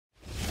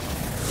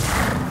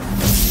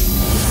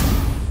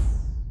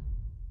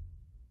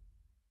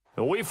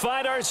We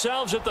find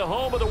ourselves at the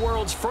home of the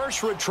world's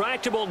first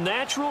retractable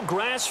natural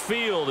grass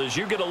field as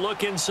you get a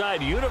look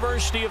inside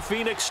University of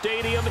Phoenix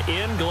Stadium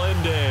in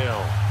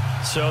Glendale.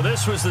 So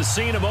this was the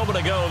scene a moment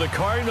ago. The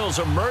Cardinals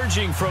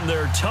emerging from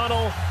their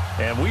tunnel,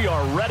 and we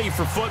are ready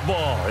for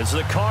football as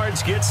the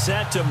Cards get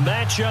set to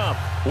match up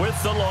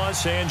with the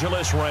Los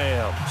Angeles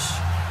Rams.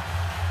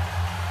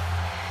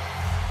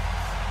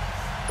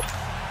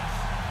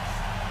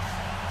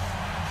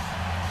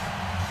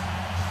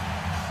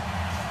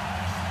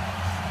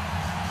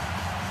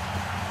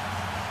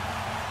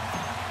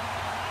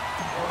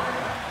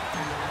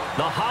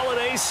 The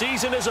holiday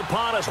season is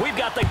upon us. We've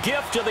got the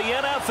gift of the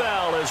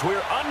NFL as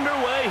we're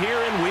underway here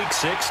in Week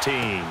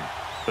 16.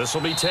 This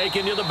will be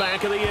taken to the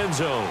back of the end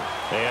zone.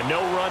 And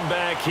no run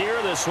back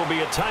here. This will be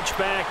a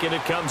touchback, and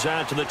it comes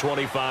out to the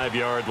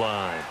 25-yard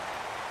line.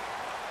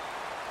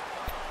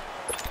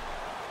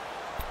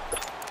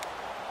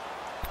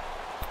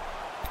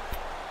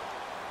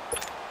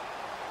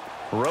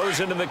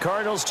 Rosen and the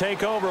Cardinals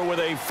take over with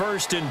a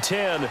 1st and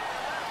 10.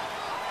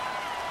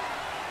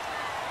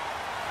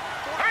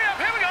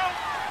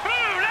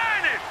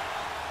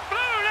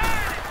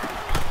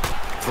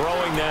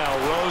 Throwing now,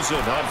 Rosen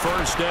on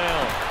 1st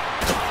down.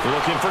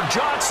 Looking for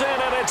Johnson,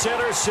 and it's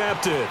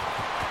intercepted.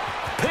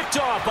 Picked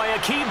off by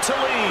Akeem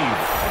Talib.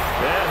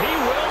 And he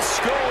will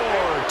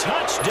score.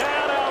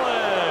 Touchdown,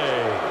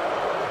 L.A.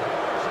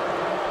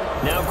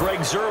 Now Greg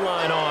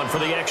Zuerlein on for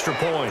the extra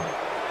point.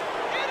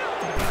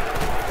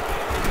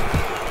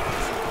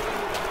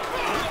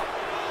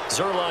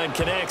 Zuerlein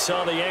connects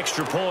on the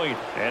extra point,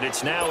 and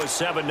it's now a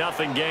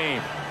 7-0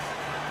 game.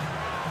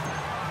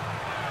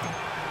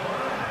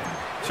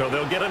 So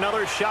they'll get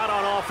another shot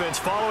on offense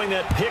following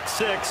that pick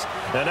 6.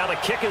 And now the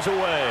kick is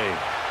away.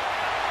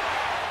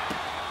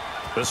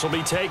 This will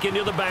be taken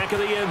to the back of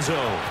the end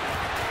zone.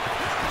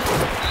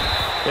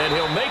 And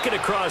he'll make it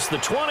across the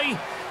 20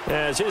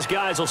 as his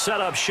guys will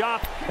set up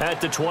shop at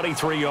the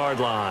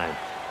 23-yard line.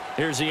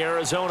 Here's the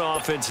Arizona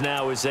offense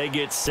now as they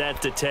get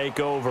set to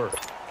take over.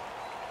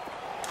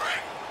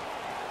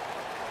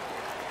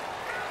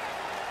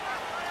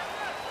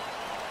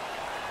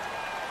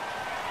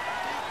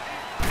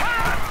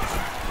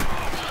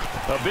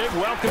 A big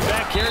welcome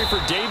back carry for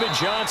David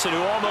Johnson,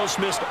 who almost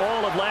missed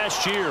all of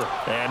last year.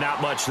 And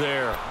not much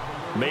there.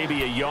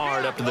 Maybe a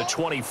yard up to the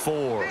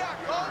 24.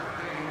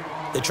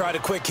 They tried a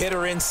quick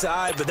hitter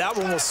inside, but that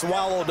one was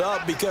swallowed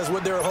up because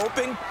what they're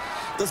hoping,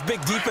 those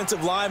big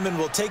defensive linemen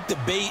will take the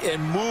bait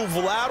and move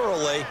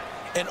laterally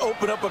and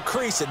open up a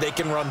crease that they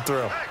can run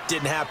through.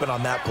 Didn't happen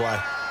on that play.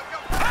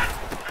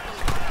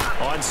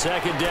 On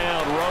 2nd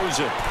down,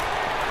 Rosen.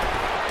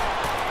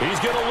 He's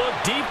going to look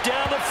deep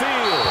down the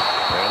field.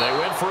 And they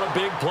went for a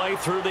big play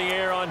through the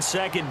air on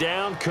 2nd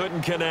down.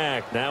 Couldn't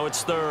connect. Now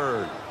it's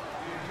 3rd.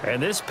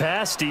 And this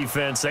pass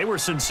defense, they were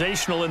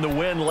sensational in the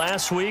win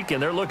last week,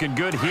 and they're looking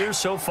good here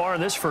so far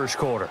in this first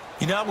quarter.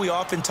 You know, we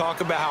often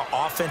talk about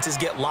how offenses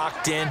get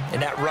locked in,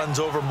 and that runs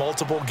over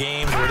multiple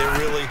games where they're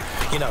really,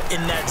 in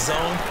that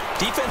zone.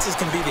 Defenses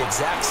can be the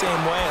exact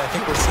same way, and I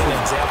think we're seeing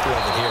an example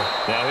of it here.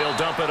 Now he'll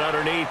dump it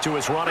underneath to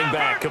his running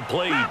back,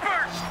 complete.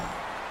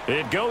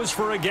 It goes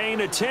for a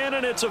gain of 10,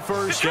 and it's a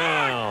 1st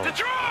down.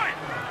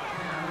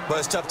 But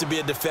it's tough to be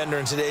a defender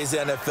in today's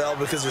NFL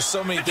because there's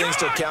so many things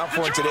to account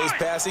for in today's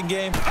passing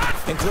game,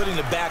 including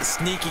the back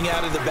sneaking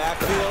out of the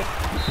backfield.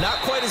 Not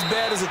quite as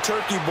bad as a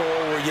turkey bowl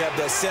where you have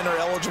that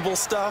center-eligible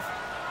stuff,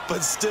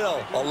 but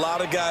still a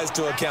lot of guys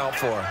to account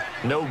for.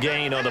 No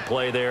gain on the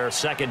play there,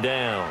 2nd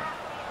down.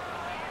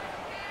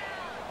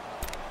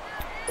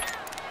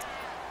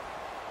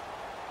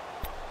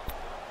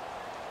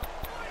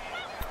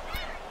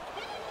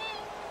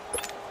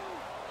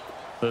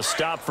 The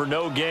stop for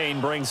no gain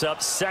brings up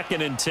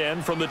 2nd and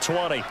 10 from the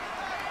 20.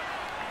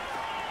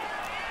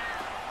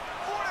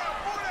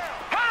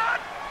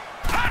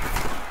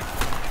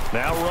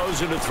 Now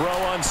Rosen to throw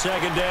on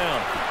 2nd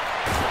down.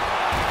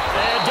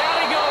 And down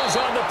he goes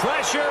on the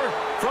pressure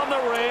from the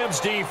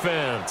Rams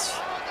defense.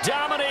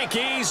 Dominique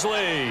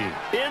Easley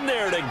in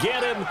there to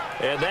get him,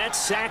 and that's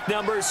sack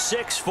number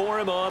 6 for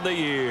him on the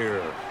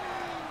year.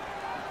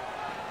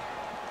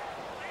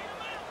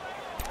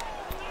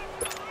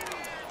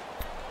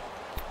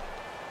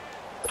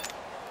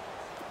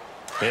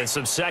 And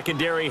some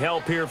secondary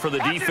help here for the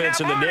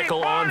defense in the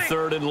nickel on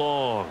 3rd and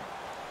long.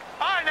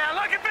 All right, now,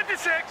 lucky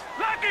 56.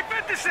 Lucky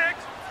 56.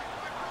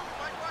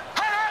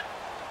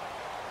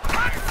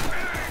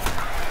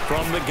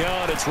 From the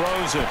gun, it's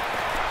Rosen.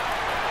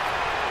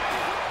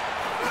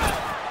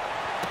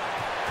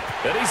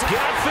 And he's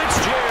got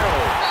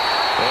Fitzgerald.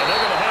 And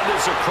they're going to have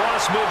this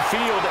across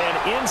midfield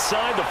and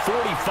inside the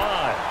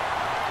 45.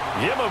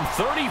 Give him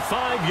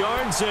 35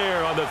 yards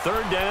there on the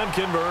 3rd down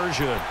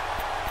conversion.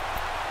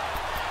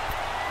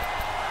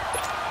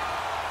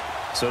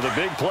 So the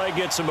big play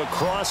gets him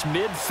across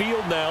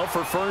midfield now for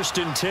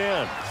 1st and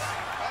 10.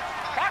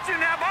 Watch it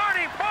now,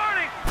 Barney,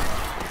 Barney.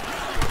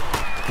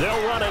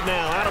 They'll run it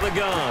now out of the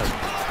gun.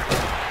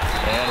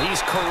 And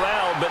he's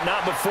corralled, but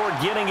not before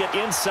getting it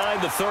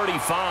inside the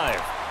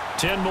 35.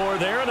 10 more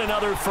there and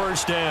another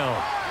 1st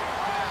down.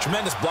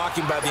 Tremendous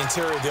blocking by the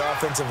interior of the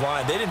offensive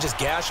line. They didn't just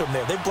gash him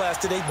there. They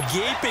blasted a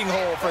gaping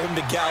hole for him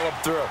to gallop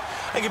through.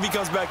 I think if he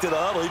comes back to the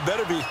huddle, he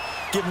better be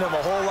giving them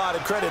a whole lot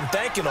of credit and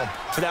thanking them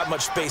for that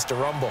much space to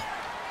rumble.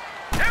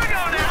 Here we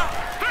go now.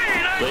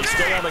 They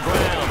stay on the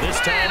ground. This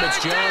time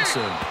it's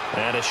Johnson.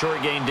 And a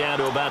short gain down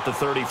to about the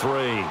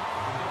 33.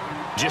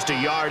 Just a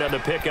yard on the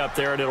pickup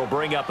there, and it'll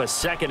bring up a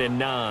 2nd and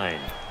 9.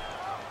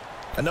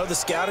 I know the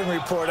scouting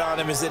report on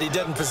him is that he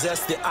doesn't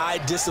possess the eye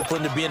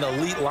discipline to be an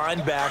elite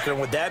linebacker, and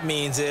what that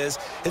means is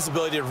his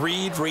ability to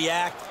read,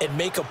 react, and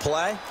make a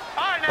play.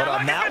 Right, but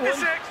on that one,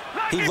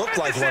 he looked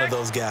like one of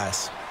those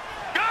guys.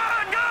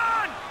 Gone!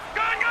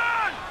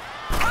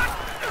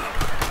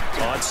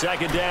 On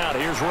 2nd down,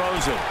 here's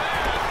Rosen.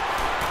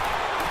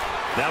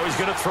 Now he's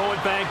going to throw it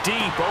back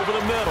deep over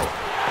the middle.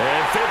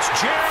 And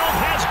Fitzgerald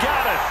has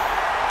got it.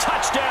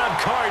 Touchdown,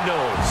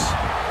 Cardinals.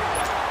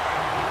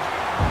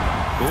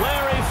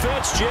 Larry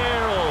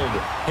Fitzgerald,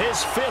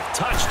 his 5th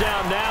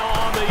touchdown now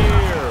on the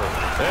year.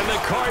 And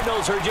the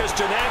Cardinals are just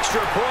an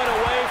extra point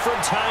away from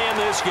tying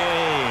this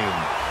game.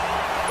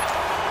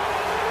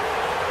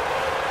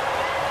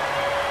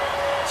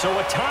 So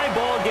a tie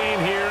ball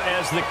game here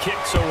as the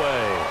kick's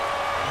away.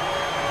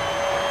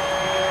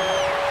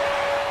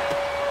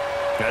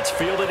 That's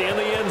fielded in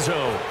the end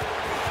zone.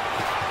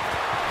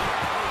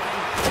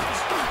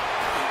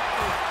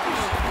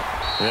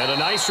 And a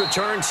nice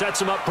return sets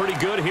him up pretty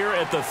good here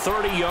at the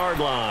 30-yard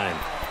line.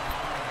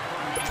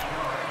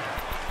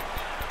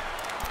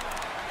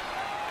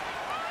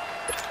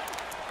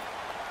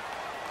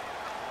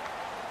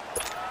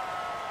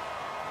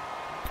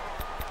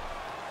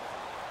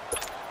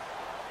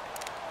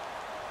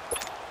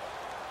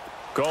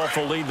 Goff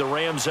will lead the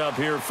Rams up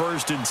here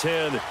 1st and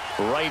 10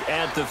 right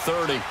at the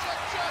 30.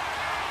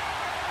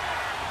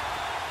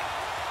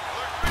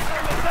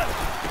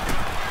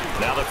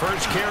 Now the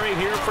first carry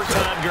here for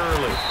Todd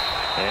Gurley.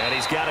 And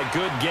he's got a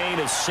good gain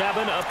of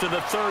 7 up to the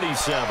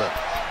 37.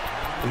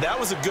 And that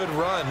was a good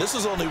run. This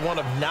was only one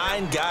of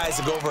 9 guys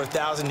to go over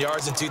 1,000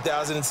 yards in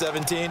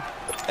 2017.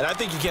 And I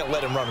think you can't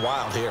let him run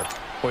wild here.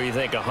 What do you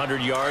think,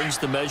 100 yards,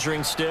 the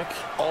measuring stick?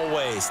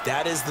 Always.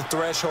 That is the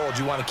threshold.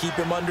 You want to keep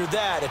him under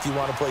that if you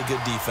want to play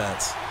good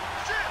defense.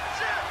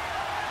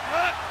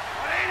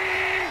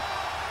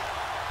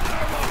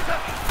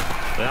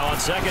 Now on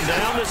 2nd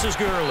down, this is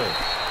Gurley.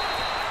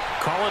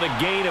 Call it a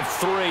gain of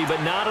 3,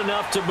 but not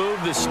enough to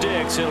move the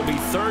sticks. It'll be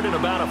 3rd and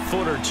about a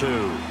foot or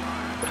 2.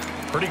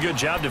 Pretty good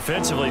job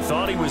defensively.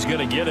 Thought he was going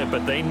to get it,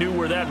 but they knew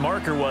where that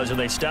marker was, and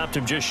they stopped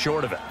him just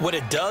short of it. What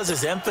it does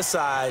is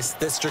emphasize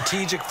that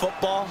strategic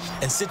football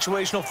and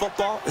situational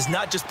football is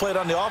not just played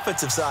on the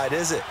offensive side,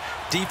 is it?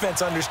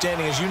 Defense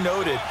understanding, as you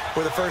noted,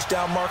 where the first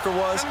down marker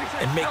was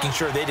and making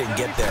sure they didn't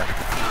get there.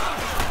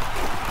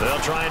 They'll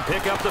try and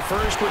pick up the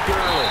first with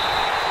Gurley.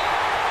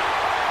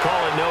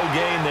 Call it no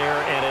gain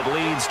there, and it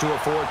leads to a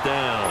 4th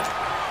down.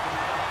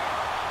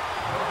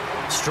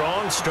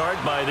 Strong start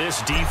by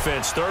this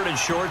defense. 3rd and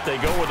short, they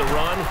go with a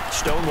run.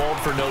 Stonewalled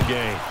for no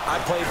gain. I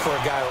played for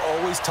a guy who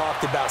always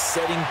talked about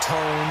setting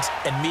tones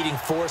and meeting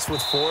force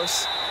with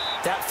force.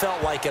 That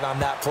felt like it on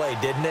that play,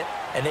 didn't it?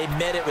 And they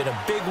met it in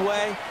a big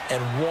way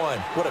and won.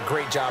 What a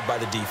great job by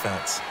the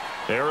defense.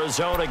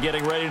 Arizona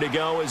getting ready to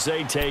go as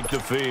they take the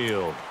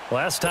field.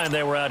 Last time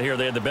they were out here,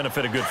 they had the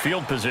benefit of good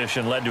field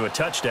position, led to a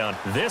touchdown.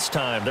 This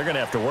time, they're going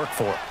to have to work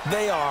for it.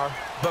 They are,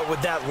 but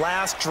with that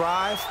last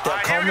drive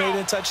that culminated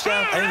in a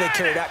touchdown, I think they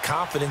carry that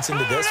confidence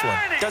into this one.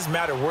 It doesn't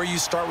matter where you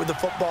start with the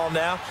football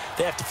now.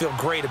 They have to feel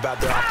great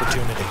about their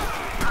opportunity.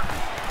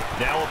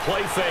 Now a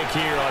play fake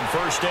here on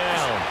 1st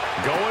down.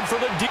 Going for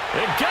the deep.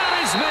 And got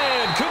his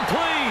man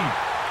complete.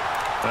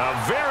 A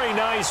very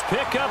nice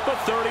pickup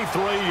of 33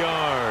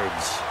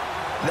 yards.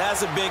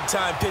 That's a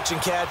big-time pitch and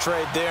catch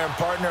right there. And,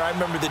 partner, I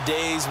remember the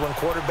days when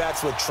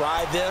quarterbacks would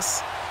try this.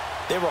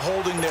 They were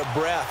holding their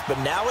breath. But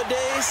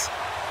nowadays,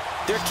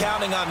 they're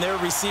counting on their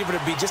receiver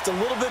to be just a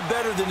little bit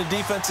better than the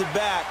defensive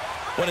back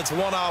when it's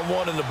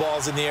one-on-one and the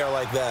ball's in the air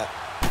like that.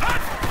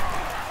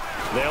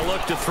 They'll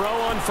look to throw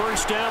on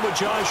 1st down with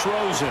Josh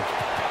Rosen.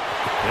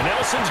 And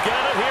Nelson's got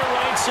it here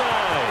right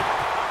side.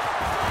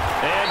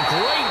 And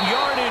great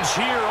yardage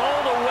here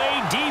all the way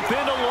deep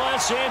into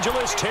Los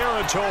Angeles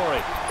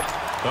territory.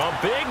 A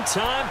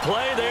big-time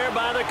play there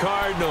by the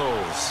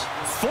Cardinals.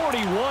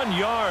 41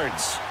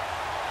 yards.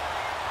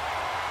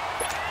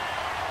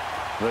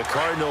 The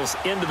Cardinals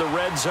into the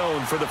red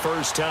zone for the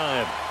first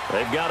time.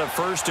 They've got a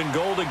 1st and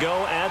goal to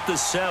go at the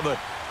 7.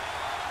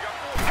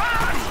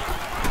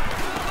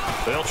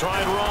 They'll try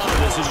and run.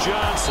 This is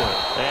Johnson.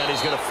 And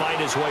he's going to fight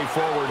his way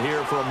forward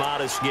here for a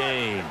modest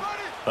gain.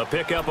 A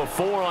pickup of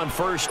 4 on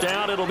 1st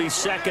down. It'll be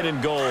 2nd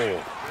and goal.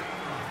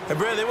 And,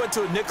 Brad, they went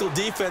to a nickel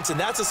defense, and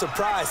that's a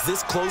surprise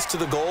this close to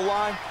the goal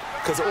line,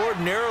 because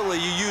ordinarily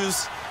you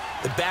use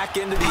the back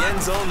end of the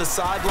end zone, the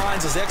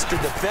sidelines as extra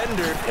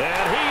defender.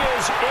 And he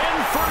is in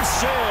for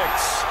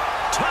 6.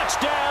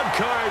 Touchdown,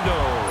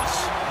 Cardinals.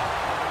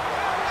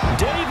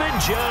 David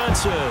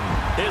Johnson,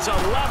 his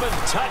 11th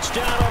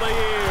touchdown of the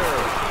year.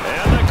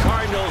 And the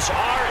Cardinals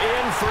are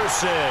in for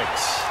 6.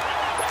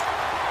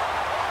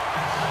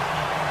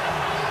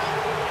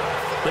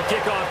 The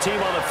kickoff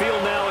team on the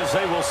field now as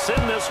they will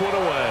send this one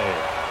away.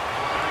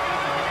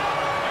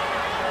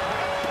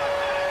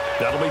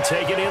 That'll be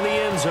taken in the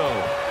end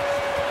zone.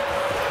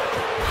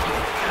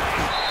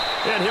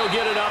 And he'll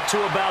get it up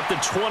to about the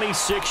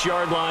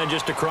 26-yard line,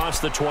 just across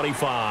the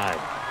 25.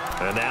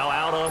 And now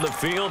out on the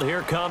field,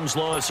 here comes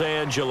Los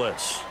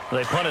Angeles.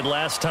 They punted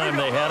last time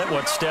they had it.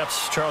 What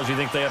steps, Charles, you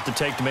think they have to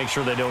take to make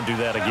sure they don't do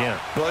that again?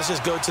 Well, let's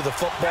just go to the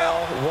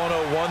football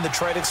 101, the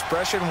trade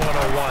expression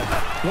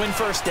 101. Win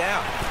first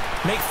down.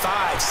 Make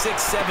 5,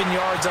 6, 7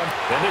 yards on.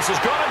 And this is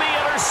going to be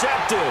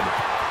intercepted.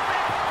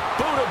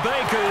 Buda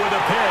Baker with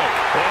a pick.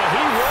 And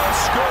he will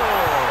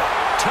score.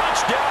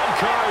 Touchdown,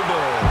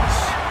 Cardinals.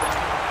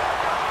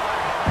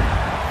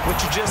 What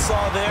you just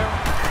saw there,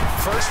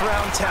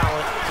 first-round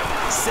talent,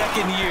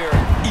 second year,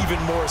 even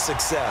more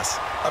success.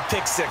 A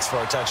pick 6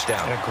 for a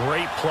touchdown. And a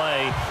great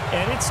play.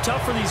 And it's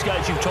tough for these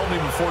guys, you've told me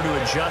before,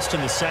 to adjust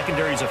in the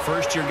secondary as a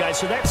first-year guy.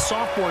 So that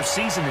sophomore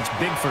season is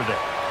big for them.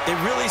 They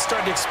really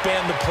started to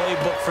expand the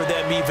playbook for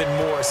them even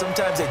more.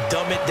 Sometimes they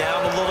dumb it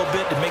down a little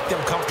bit to make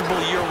them comfortable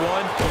year 1.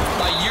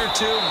 By year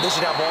 2, they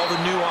should have all the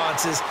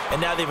nuances, and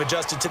now they've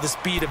adjusted to the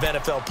speed of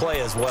NFL play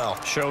as well.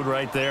 Showed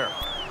right there.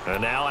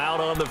 And now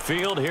out on the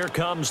field, here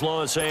comes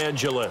Los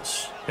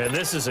Angeles. And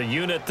this is a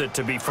unit that,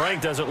 to be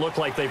frank, doesn't look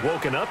like they've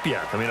woken up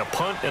yet. I mean, a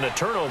punt and a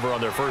turnover on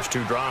their first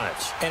 2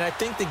 drives. And I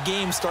think the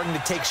game's starting to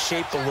take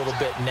shape a little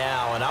bit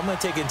now, and I'm going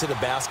to take it into the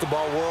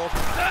basketball world.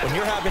 When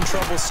you're having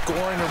trouble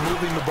scoring or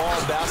moving the ball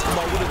in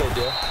basketball, what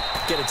do?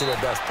 Get it to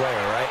their best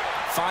player, right?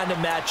 Find a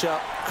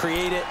matchup,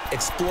 create it,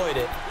 exploit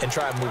it, and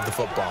try and move the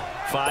football.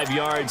 5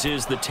 yards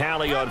is the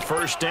tally on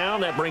first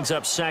down. That brings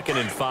up 2nd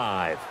and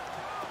 5.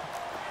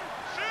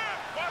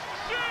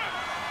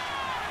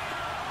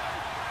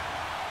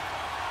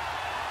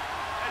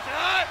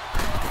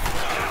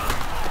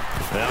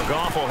 Now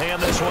Goff will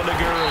hand this one to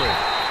Gurley.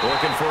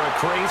 Looking for a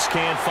crease,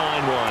 can't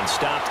find one.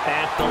 Stopped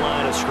at the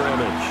line of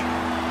scrimmage.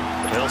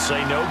 They'll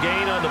say no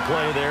gain on the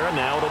play there, and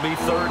now it'll be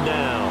 3rd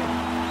down.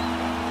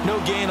 No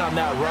gain on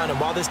that run,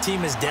 and while this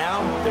team is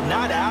down, they're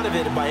not out of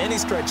it by any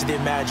stretch of the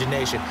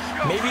imagination.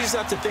 Maybe you just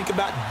have to think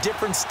about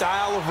different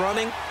style of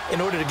running in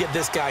order to get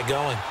this guy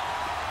going.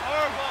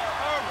 Power ball.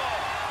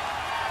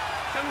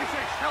 76,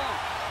 tell him.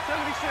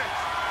 76.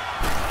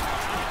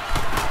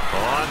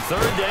 On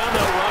 3rd down,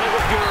 they'll run it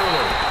with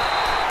Gurley.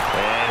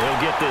 And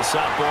he'll get this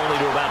up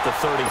only to about the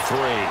 33.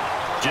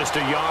 Just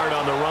a yard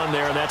on the run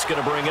there, and that's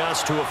going to bring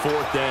us to a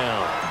 4th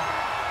down.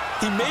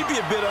 He may be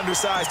a bit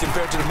undersized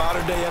compared to the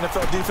modern-day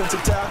NFL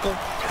defensive tackle,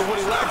 but what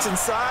he lacks in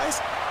size,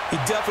 he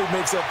definitely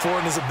makes up for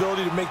in his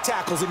ability to make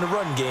tackles in the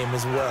run game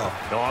as well.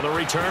 On the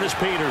return is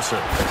Peterson.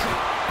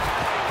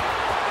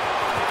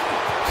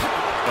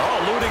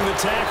 Eluding the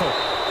tackle.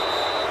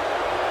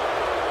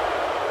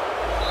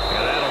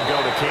 And that'll go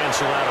to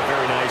cancel out a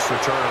very nice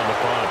return on the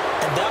punt.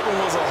 And that one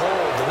was a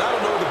hold. And I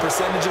don't know what the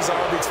percentages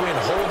are between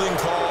holding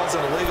calls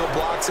and illegal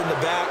blocks in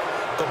the back,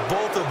 but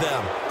both of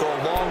them go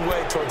a long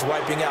way towards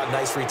wiping out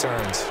nice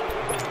returns.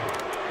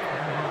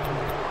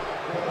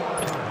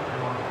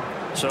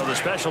 So the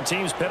special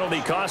teams penalty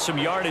cost some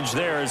yardage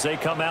there as they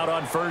come out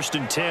on 1st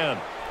and 10.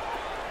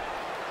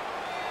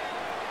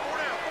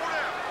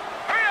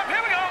 Hurry up,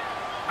 here we go.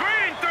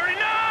 Green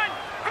 39.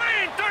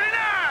 Green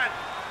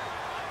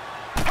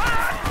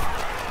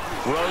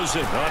 39.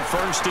 Rosen on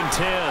 1st and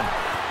 10.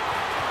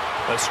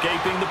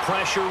 Escaping the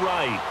pressure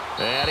right.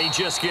 And he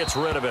just gets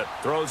rid of it.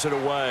 Throws it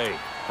away.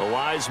 A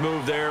wise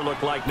move there.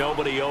 Looked like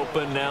nobody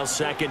open. Now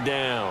 2nd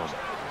down.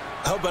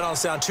 I hope I don't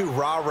sound too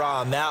rah-rah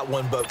on that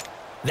one, but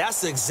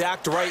that's the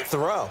exact right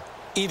throw.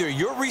 Either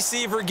your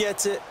receiver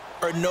gets it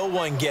or no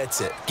one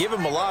gets it. Give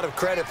him a lot of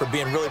credit for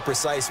being really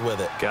precise with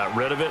it. Got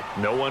rid of it.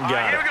 No one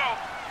got Here it. we go.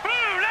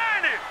 Blue,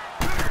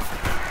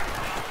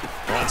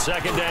 90. On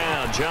 2nd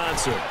down,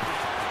 Johnson.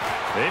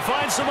 They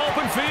find some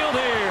open field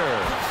here.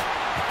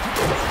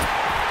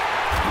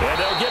 And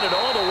they'll get it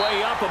all the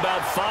way up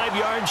about 5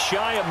 yards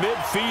shy of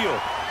midfield.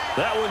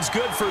 That one's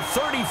good for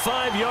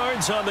 35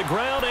 yards on the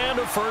ground and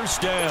a 1st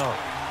down.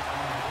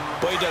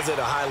 Well, he does it at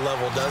a high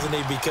level, doesn't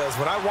he? Because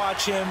when I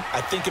watch him,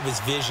 I think of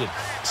his vision.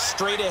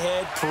 Straight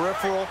ahead,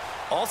 peripheral.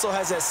 Also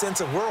has that sense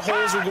of where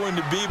holes are going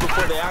to be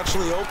before they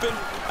actually open.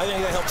 I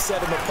think that helps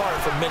set him apart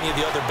from many of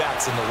the other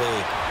backs in the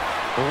league.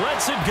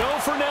 Lets it go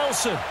for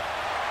Nelson.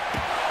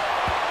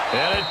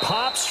 And it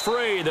pops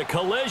free. The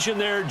collision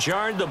there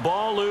jarred the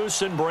ball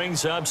loose and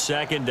brings up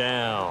 2nd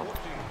down.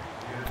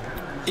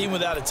 Even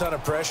without a ton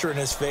of pressure in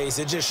his face,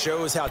 it just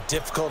shows how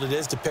difficult it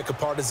is to pick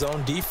apart his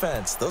own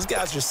defense. Those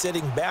guys are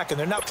sitting back, and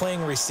they're not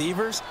playing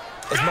receivers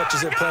as much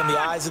as they're playing the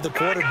eyes of the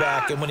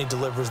quarterback and when he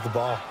delivers the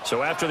ball.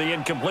 So after the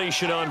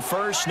incompletion on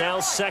 1st, now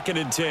 2nd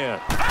and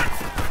 10.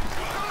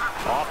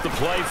 Off the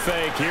play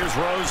fake, here's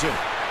Rosen.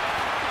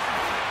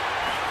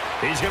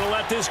 He's going to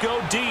let this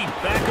go deep,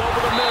 back over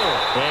the middle.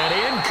 And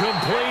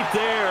incomplete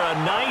there. A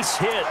nice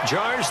hit,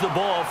 jars the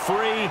ball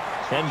free,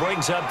 and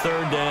brings up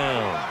 3rd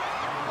down.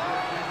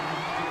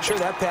 Sure,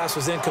 that pass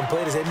was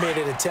incomplete as they made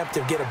an attempt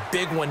to get a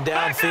big one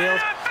downfield,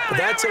 But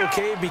that's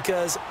okay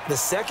because the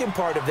second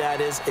part of that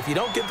is if you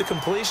don't get the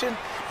completion,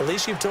 at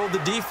least you've told the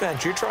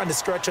defense you're trying to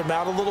stretch them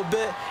out a little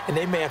bit, and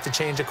they may have to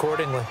change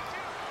accordingly.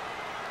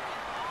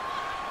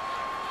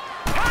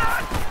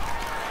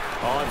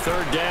 On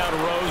third down,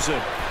 Rosen.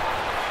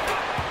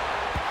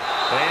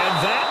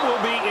 And that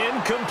will be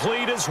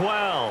incomplete as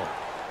well.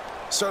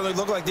 Certainly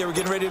looked like they were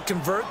getting ready to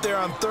convert there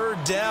on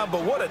third down,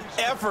 but what an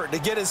effort to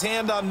get his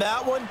hand on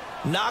that one,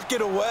 knock it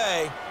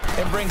away,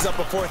 and brings up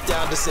a fourth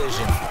down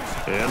decision.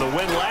 And the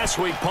win last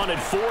week punted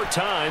 4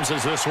 times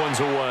as this one's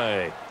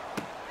away.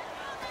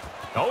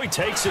 Oh, he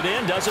takes it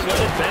in, doesn't let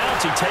it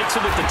bounce. He takes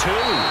it at the 2.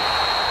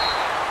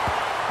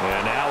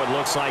 And now it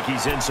looks like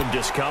he's in some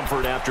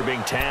discomfort after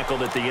being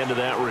tackled at the end of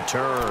that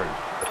return.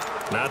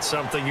 Not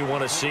something you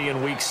want to see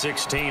in Week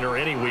 16 or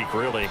any week,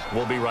 really.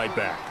 We'll be right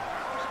back.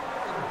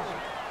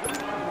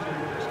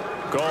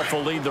 Goff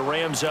will lead the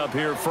Rams up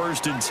here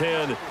 1st and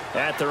 10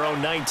 at their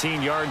own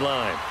 19-yard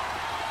line.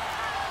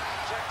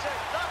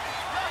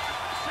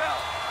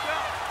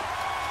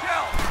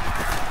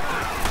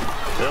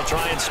 They'll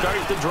try and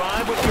start the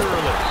drive with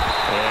Gurley.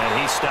 And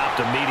he stopped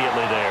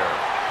immediately there.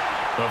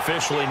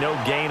 Officially no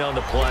gain on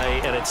the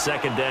play, and it's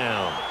 2nd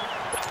down.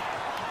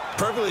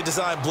 Perfectly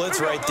designed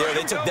blitz right there.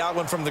 They took that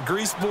one from the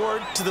grease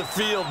board to the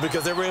field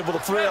because they were able to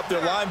free up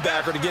their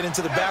linebacker to get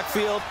into the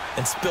backfield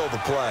and spill the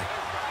play.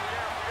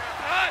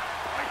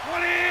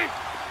 20,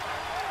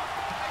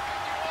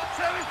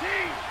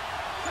 17.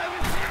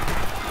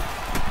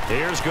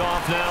 Here's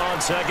Goff now on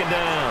 2nd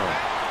down.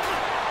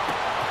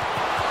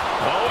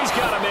 Oh, he's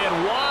got a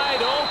man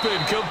wide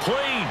open,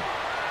 complete.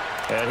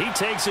 And he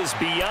takes us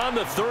beyond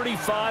the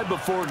 35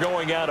 before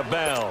going out of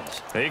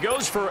bounds. He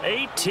goes for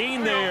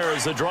 18 there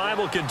as the drive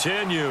will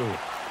continue.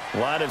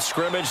 Line of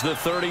scrimmage, the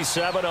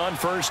 37 on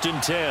 1st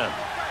and 10.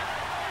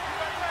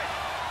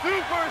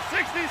 Super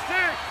 66.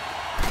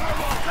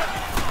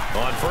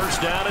 On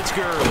 1st down, it's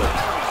Gurley.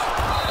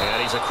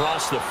 And he's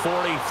across the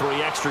 40,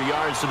 3 extra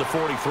yards to the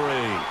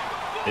 43.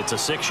 It's a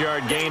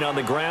 6-yard gain on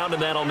the ground,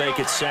 and that'll make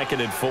it 2nd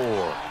and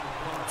 4.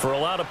 For a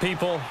lot of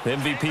people,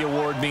 MVP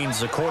award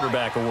means a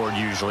quarterback award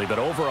usually, but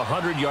over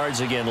 100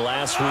 yards again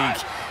last week.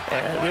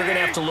 They're going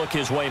to have to look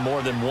his way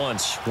more than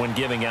once when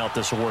giving out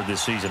this award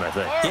this season, I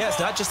think. Yeah, it's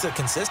not just the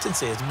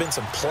consistency. It's been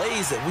some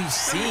plays that we've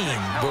seen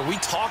where we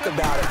talk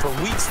about it for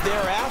weeks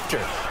thereafter.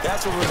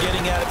 That's what we're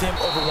getting out of him.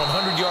 Over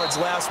 100 yards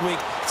last week.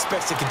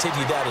 Expects to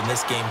continue that in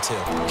this game,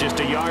 too. Just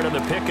a yard on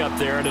the pickup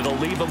there, and it'll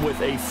leave him with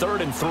a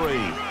 3rd and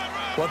 3.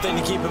 One thing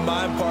to keep in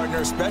mind, partner,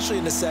 especially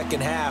in the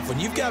second half, when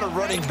you've got a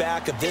running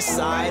back of this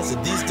size,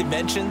 of these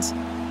dimensions,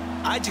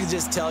 I can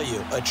just tell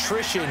you,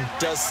 attrition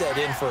does set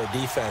in for a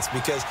defense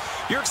because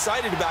you're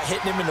excited about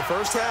hitting him in the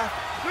first half,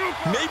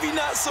 maybe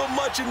not so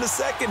much in the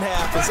second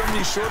half, and some of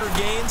these shorter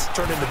gains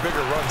turn into bigger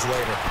runs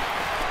later.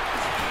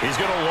 He's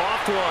going to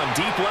loft one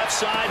deep left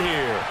side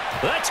here.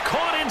 That's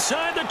caught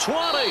inside the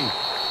 20.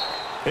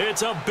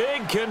 It's a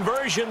big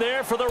conversion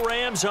there for the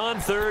Rams on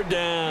 3rd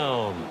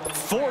down.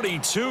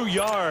 42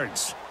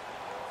 yards.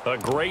 A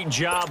great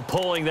job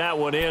pulling that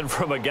one in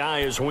from a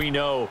guy, as we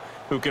know,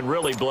 who can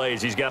really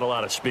blaze. He's got a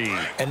lot of speed.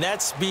 And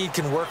that speed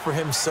can work for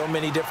him so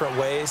many different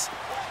ways.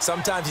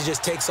 Sometimes he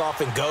just takes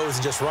off and goes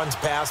and just runs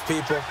past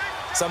people.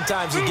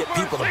 Sometimes you get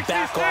people to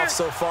back off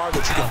so far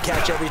that you can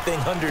catch everything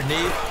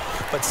underneath.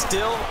 But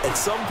still, at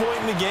some point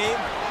in the game,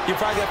 you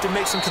probably have to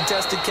make some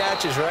contested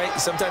catches, right?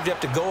 Sometimes you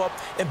have to go up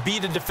and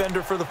beat a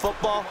defender for the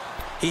football.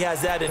 He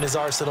has that in his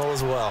arsenal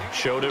as well.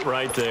 Showed it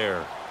right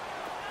there.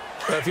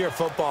 Well, if you're a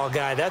football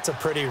guy, that's a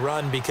pretty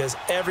run because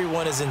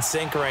everyone is in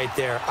sync right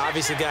there.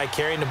 Obviously, the guy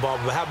carrying the ball,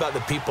 but how about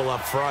the people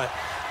up front?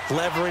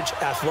 Leverage,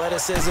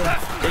 athleticism,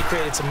 they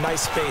created some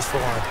nice space for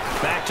him.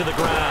 Back to the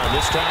ground,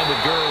 this time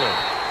with Gurley.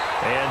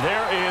 And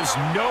there is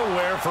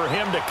nowhere for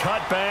him to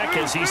cut back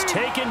as he's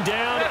taken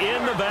down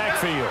in the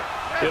backfield.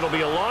 It'll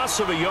be a loss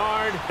of a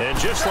yard, and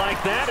just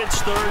like that,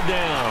 it's 3rd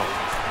down.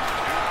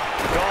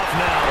 Goff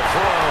now to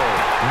throw.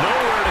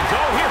 Nowhere to go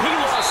here. He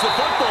lost the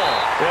football.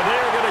 And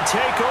they're going to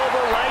take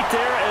over right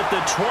there at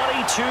the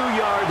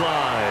 22-yard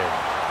line.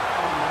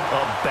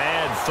 A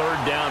bad 3rd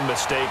down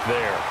mistake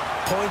there.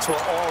 Points were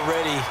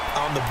already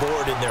on the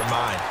board in their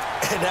mind.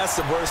 And that's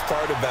the worst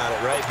part about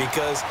it, right?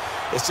 Because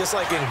it's just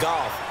like in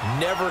golf.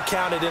 Never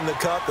count it in the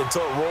cup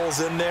until it rolls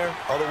in there.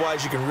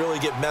 Otherwise, you can really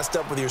get messed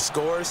up with your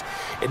scores.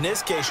 In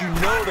this case, you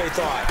know they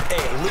thought,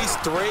 hey, at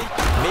least 3,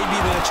 maybe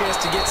even a chance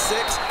to get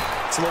 6.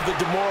 It's a little bit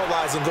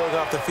demoralizing going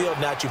off the field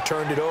now that you've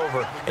turned it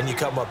over and you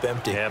come up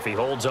empty. Yeah, if he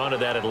holds on to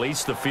that, at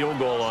least the field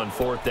goal on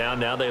 4th down,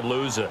 now they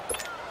lose it.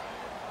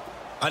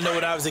 I know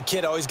when I was a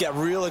kid, I always got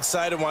real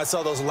excited when I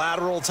saw those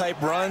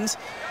lateral-type runs.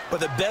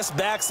 But the best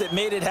backs that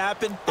made it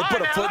happen, they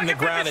put a foot in the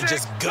ground and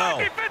just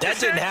go. That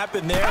didn't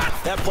happen there.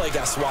 That play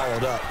got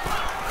swallowed up.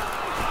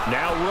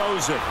 Now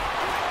Rosen.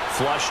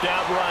 Flushed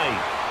out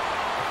right.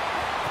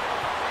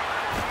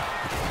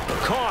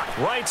 Caught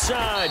right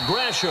side.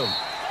 Gresham.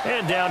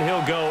 And down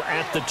he'll go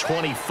at the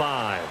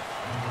 25.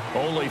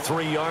 Only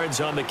 3 yards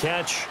on the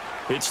catch.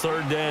 It's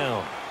 3rd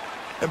down.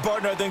 And,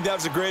 partner, I think that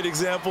was a great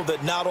example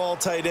that not all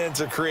tight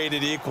ends are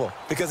created equal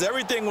because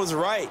everything was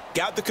right.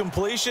 Got the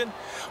completion,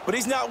 but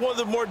he's not one of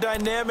the more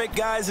dynamic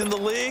guys in the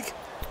league.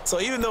 So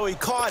even though he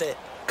caught it,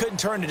 couldn't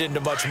turn it into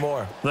much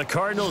more. The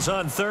Cardinals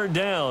on third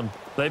down.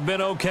 They've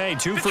been okay,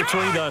 2 for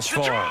 3 thus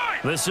far.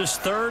 This is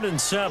 3rd and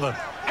 7.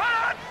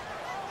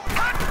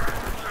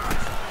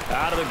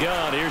 Out of the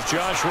gun, here's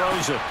Josh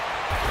Rosen.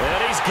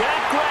 And he's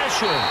got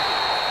Gresham.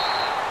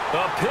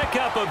 A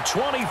pickup of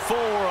 24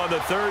 on the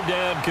 3rd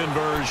down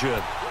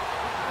conversion.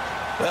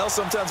 Well,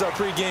 sometimes our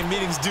pregame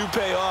meetings do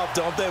pay off,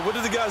 don't they? What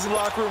do the guys in the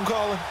locker room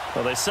call him?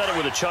 Well, they said it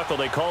with a chuckle.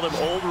 They called him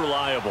Old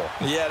Reliable.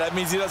 Yeah, that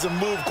means he doesn't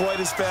move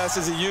quite as fast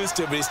as he used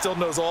to, but he still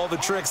knows all the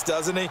tricks,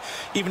 doesn't he?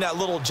 Even that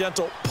little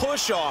gentle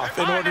push-off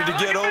in order to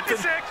get open,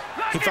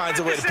 he finds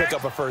a way to pick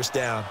up a first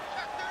down.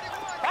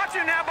 Watch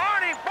him now,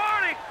 Barney,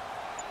 Barney.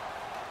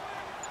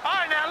 All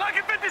right, now, lucky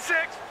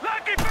 56,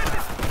 lucky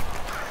 56.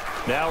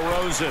 Now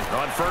Rosen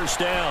on first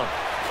down.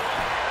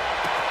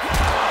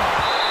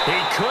 He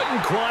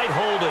couldn't quite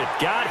hold it.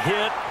 Got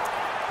hit.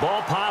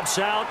 Ball pops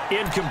out.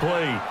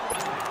 Incomplete.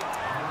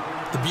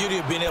 The beauty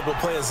of being able to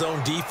play a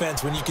zone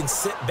defense when you can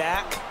sit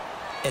back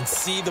and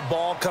see the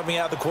ball coming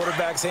out of the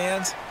quarterback's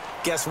hands,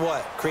 guess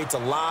what? Creates a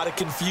lot of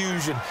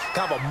confusion,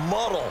 kind of a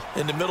muddle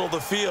in the middle of the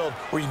field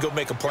where you can go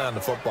make a play on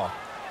the football.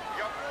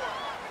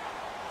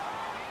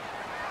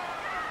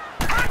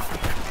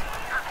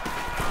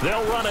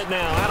 They'll run it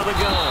now out of the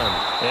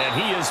gun. And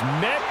he is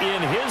met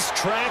in his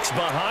tracks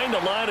behind the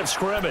line of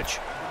scrimmage.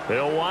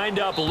 He'll wind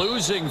up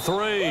losing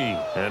 3.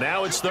 And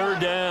now it's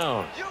 3rd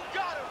down.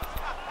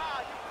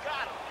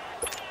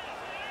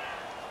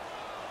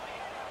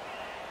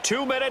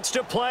 2 minutes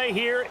to play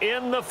here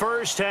in the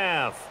first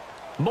half.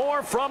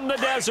 More from the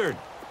desert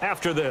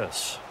after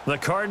this. The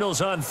Cardinals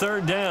on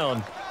 3rd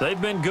down.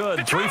 They've been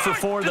good, 3 for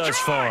 4 thus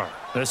far.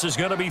 This is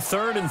going to be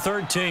 3rd and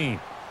 13.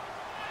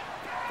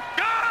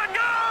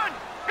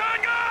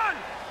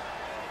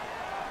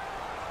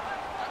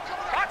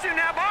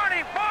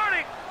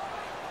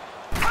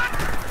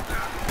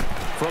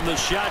 From the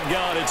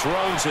shotgun, it's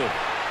Rosen.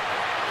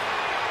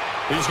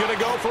 He's going to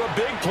go for a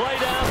big play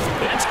down.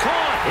 It's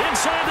caught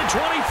inside the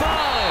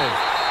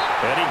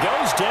 25. And he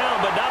goes down,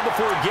 but not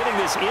before getting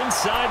this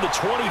inside the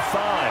 25.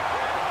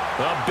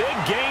 A big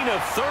gain of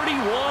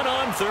 31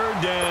 on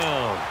 3rd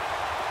down.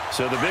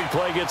 So the big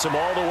play gets him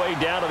all the way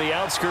down to the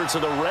outskirts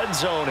of the red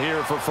zone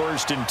here for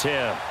 1st and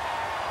 10.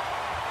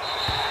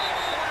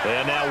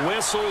 And now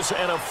whistles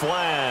and a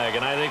flag,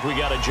 and I think we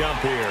got a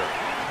jump here.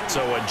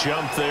 So a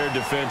jump there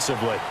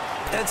defensively.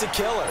 That's a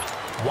killer.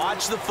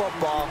 Watch the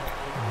football.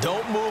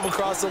 Don't move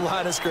across the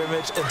line of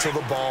scrimmage until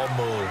the ball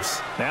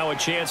moves. Now a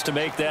chance to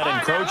make that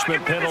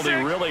encroachment penalty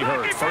really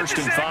hurt.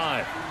 1st and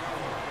 5.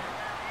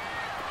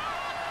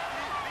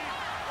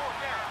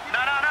 No.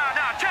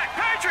 Check.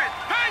 Patriot.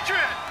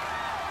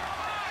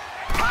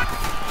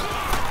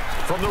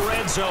 From the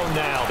red zone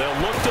now,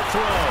 they'll look to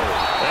throw.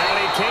 And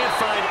he can't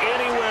find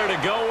anywhere to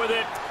go with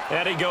it.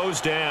 And he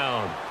goes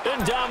down.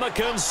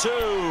 Ndamukong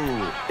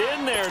Suh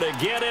in there to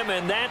get him,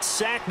 and that's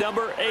sack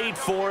number 8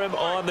 for him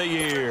on the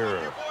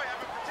year.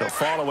 So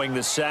following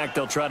the sack,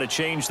 they'll try to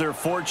change their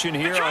fortune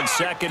here on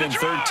 2nd and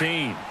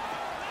 13.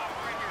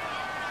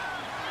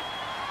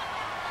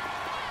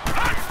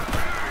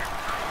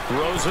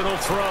 Rosen will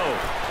throw.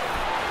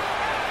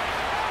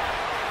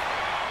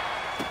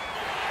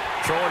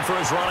 Throwing for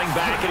his running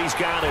back, and he's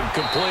got him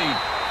complete.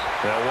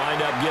 They'll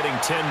wind up getting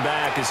 10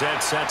 back as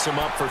that sets him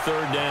up for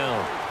 3rd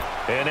down.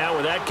 And now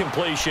with that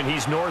completion,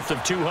 he's north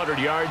of 200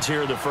 yards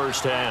here in the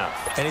first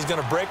half. And he's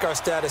going to break our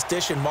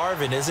statistician,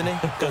 Marvin, isn't he?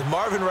 Because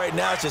Marvin right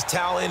now is just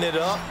tallying it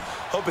up.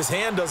 Hope his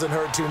hand doesn't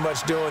hurt too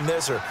much doing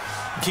this or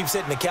keeps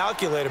hitting the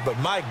calculator. But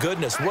my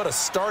goodness, what a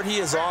start he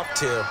is off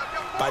to.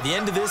 By the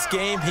end of this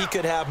game, he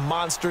could have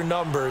monster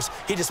numbers.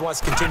 He just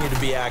wants to continue to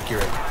be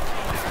accurate.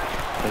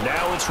 And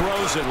now it's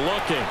Rosen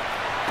looking.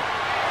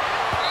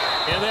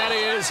 And that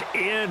is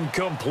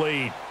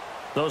incomplete.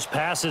 Those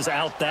passes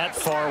out that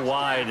far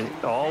wide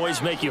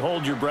always make you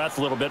hold your breath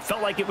a little bit.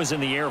 Felt like it was in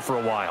the air for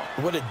a while.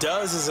 What it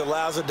does is it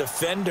allows a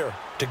defender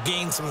to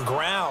gain some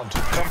ground,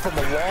 come from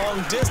a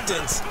long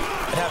distance,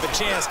 and have a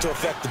chance to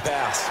affect the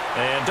pass.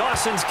 And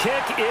Dawson's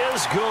kick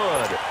is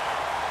good.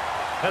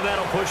 And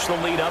that'll push the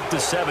lead up to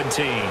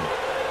 17.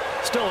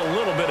 Still a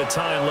little bit of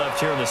time left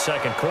here in the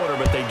second quarter,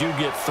 but they do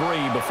get 3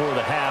 before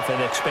the half and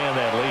expand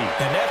that lead.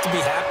 And they have to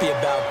be happy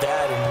about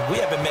that, and we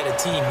haven't met a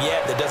team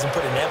yet that doesn't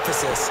put an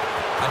emphasis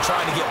on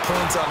trying to get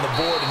points on the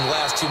board in the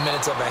last 2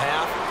 minutes of a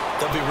half.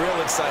 They'll be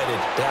real excited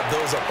to have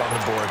those up on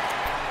the board.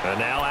 And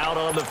now out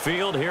on the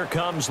field, here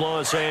comes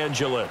Los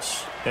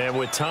Angeles. And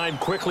with time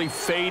quickly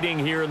fading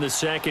here in the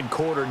second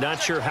quarter, not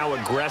sure how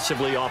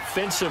aggressively,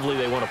 offensively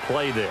they want to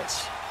play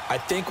this. I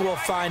think we'll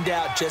find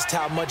out just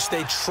how much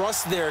they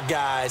trust their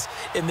guys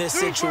in this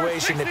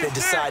situation if they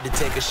decide to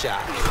take a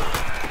shot.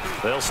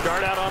 They'll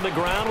start out on the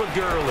ground with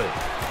Gurley.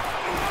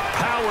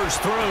 Powers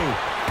through.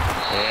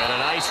 And a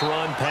nice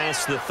run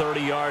past the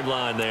 30-yard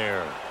line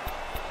there.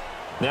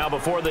 Now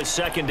before this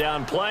second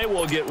down play,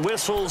 we'll get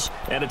whistles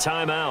and a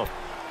timeout.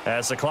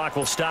 as the clock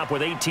will stop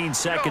with 18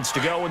 seconds to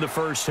go in the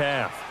first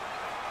half.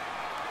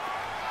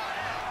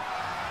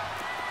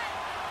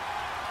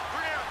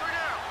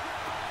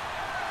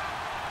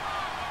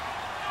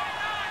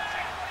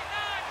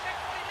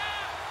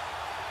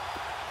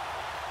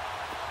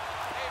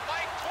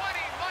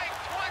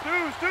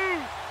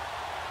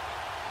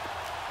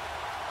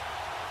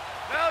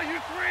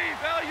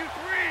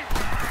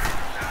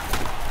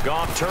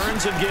 Goff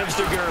turns and gives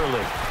to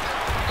Gurley.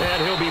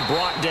 And he'll be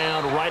brought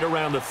down right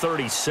around the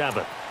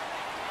 37.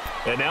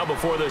 And now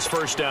before this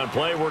first down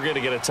play, we're going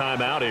to get a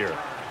timeout here,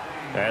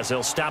 as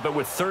he'll stop it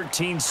with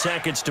 13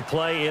 seconds to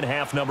play in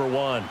half number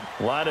 1.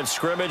 Line of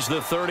scrimmage,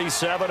 the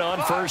 37 on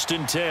 1st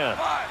and 10.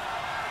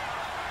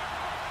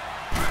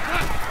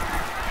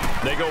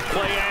 They go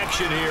play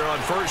action here on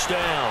 1st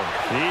down.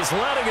 He's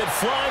letting it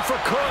fly for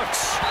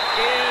Cooks.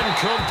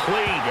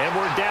 Incomplete, and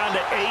we're down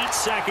to 8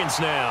 seconds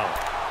now.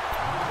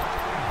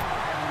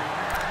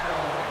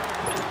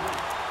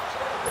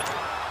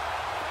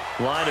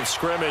 Line of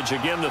scrimmage,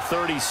 again the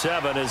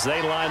 37 as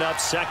they line up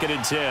 2nd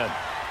and 10.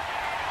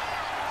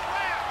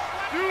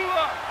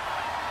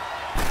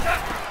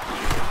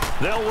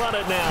 They'll run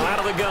it now out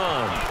of the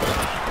gun.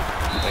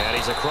 And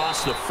he's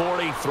across the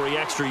 40, 3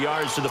 extra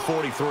yards to the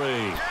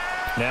 43.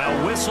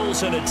 Now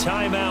whistles and a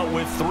timeout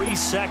with 3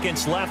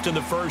 seconds left in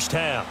the first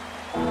half.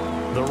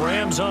 The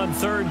Rams on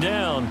 3rd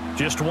down,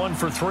 just 1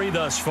 for 3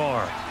 thus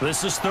far.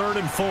 This is 3rd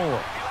and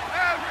 4.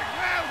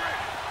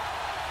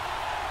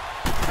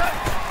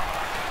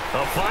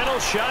 A final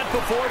shot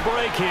before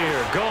break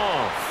here.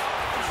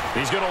 Goff.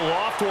 He's going to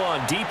loft one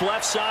deep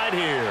left side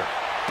here.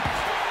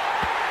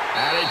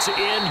 And it's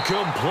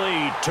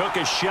incomplete. Took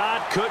a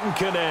shot, couldn't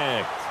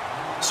connect.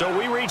 So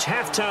we reach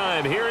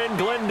halftime here in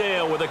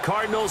Glendale with the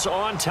Cardinals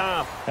on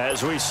top.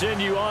 As we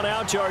send you on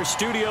out to our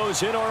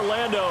studios in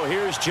Orlando,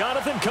 here's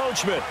Jonathan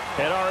Coachman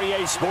at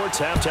REA Sports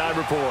Halftime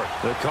Report.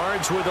 The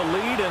Cards with a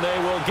lead, and they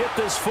will get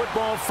this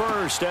football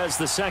first as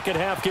the second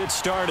half gets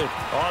started.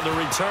 On the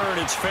return,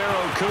 it's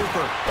Pharaoh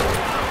Cooper.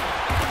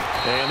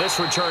 And this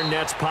return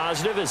net's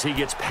positive as he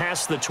gets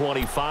past the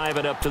 25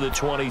 and up to the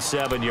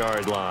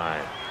 27-yard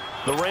line.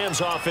 The Rams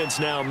offense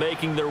now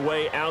making their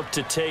way out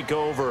to take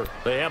over.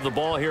 They have the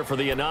ball here for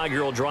the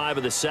inaugural drive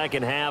of the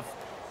second half.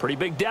 Pretty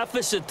big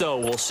deficit, though.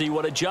 We'll see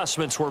what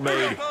adjustments were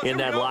made in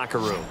that locker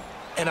room.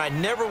 And I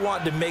never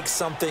want to make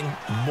something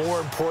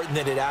more important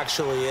than it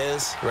actually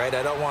is, right?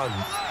 I don't want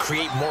to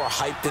create more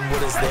hype than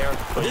what is there.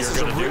 But this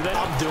you're is going to do that?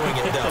 I'm doing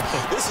it, though.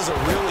 This is a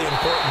really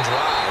important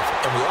drive.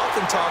 And we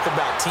often talk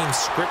about teams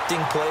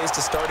scripting plays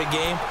to start a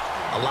game.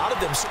 A lot of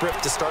them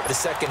script to start the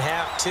second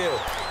half, too.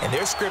 And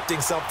they're scripting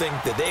something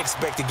that they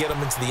expect to get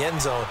them into the end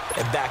zone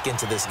and back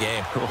into this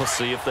game. We'll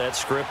see if that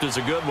script is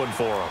a good one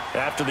for them.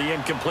 After the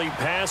incomplete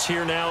pass,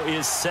 here now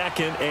is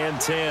 2nd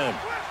and 10.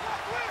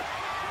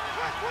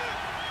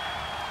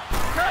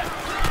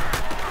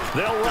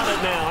 They'll run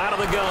it now out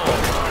of the gun.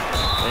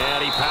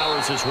 And he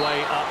powers his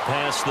way up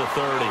past the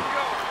 30.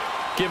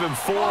 Give him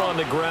 4 on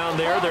the ground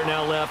there. They're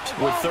now left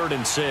with 3rd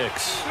and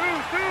 6.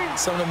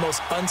 Some of the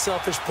most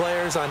unselfish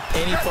players on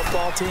any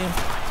football team,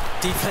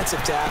 defensive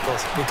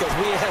tackles, because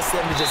we ask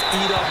them to just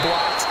eat up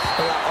blocks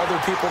and allow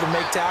other people to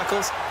make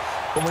tackles.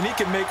 But when he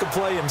can make a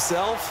play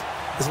himself,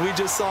 as we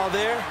just saw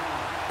there,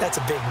 that's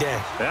a big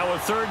day. Now a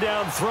 3rd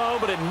down throw,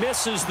 but it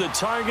misses the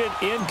target.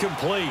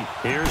 Incomplete.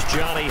 Here's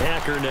Johnny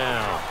Hacker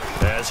now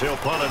as he'll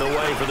punt it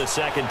away for the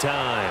 2nd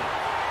time.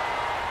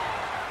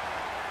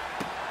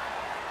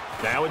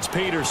 Now it's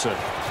Peterson.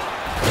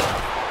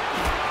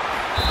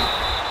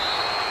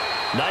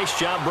 Nice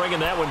job bringing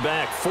that one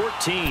back.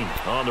 14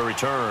 on the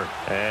return.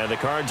 And the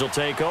Cards will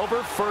take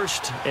over.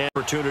 First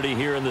opportunity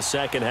here in the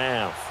second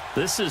half.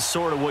 This is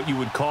sort of what you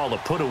would call a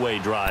put-away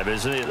drive,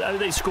 isn't it?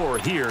 They score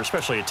here,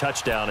 especially a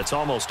touchdown. It's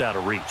almost out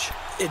of reach.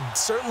 It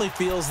certainly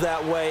feels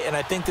that way, and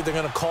I think that they're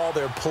going to call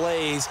their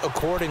plays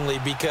accordingly,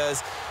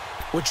 because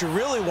what you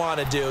really want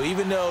to do,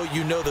 even though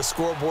you know the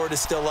scoreboard is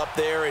still up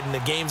there and the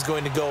game's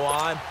going to go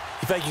on,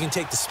 in fact, you can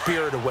take the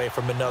spirit away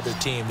from another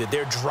team, that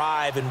their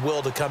drive and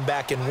will to come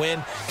back and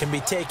win can be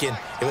taken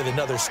with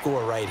another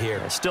score right here.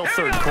 Yeah, still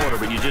 3rd quarter,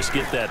 but you just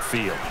get that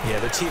feel. Yeah,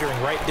 they're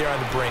teetering right there on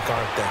the brink,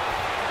 aren't they?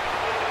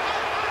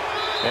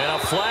 And a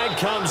flag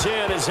comes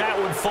in as that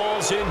one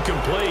falls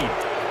incomplete.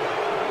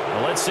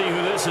 Well, let's see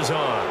who this is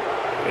on.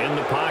 In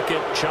the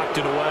pocket, chucked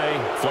it away,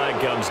 flag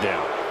comes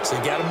down. So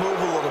you got to move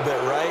a little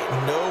bit, right?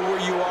 Know where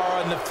you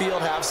are on the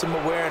field, have some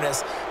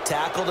awareness.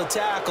 Tackle to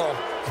tackle.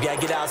 You got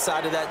to get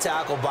outside of that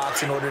tackle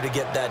box in order to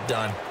get that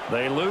done.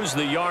 They lose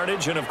the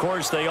yardage, and of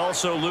course they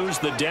also lose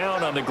the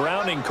down on the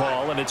grounding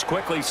call, and it's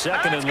quickly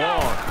 2nd and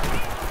long.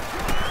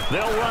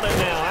 They'll run it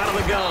now out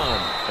of the gun.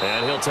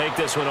 And he'll take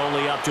this one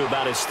only up to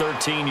about his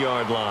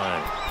 13-yard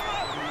line.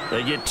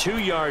 They get 2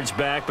 yards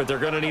back, but they're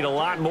going to need a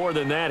lot more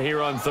than that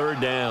here on 3rd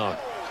down.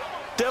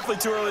 Definitely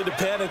too early to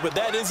panic, but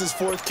that is his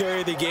 4th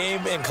carry of the game,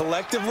 and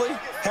collectively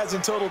has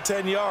in total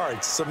 10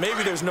 yards. So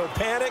maybe there's no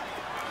panic,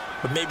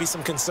 but maybe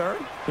some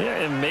concern.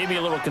 Yeah, and maybe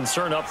a little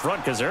concern up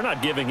front because they're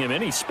not giving him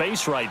any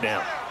space right now.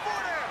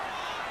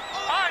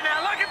 All right,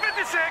 now, lucky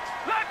 56.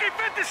 Lucky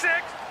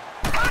 56.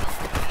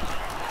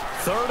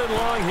 3rd and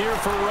long here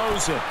for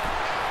Rosen.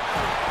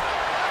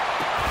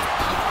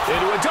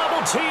 Into a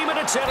double team, and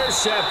it's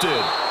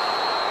intercepted.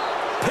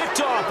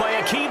 Picked off by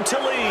Aqib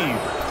Talib.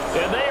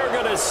 And they are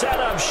going to set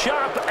up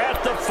shop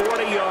at the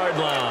 40-yard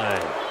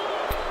line.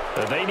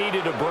 They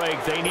needed a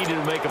break. They needed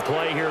to make a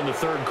play here in the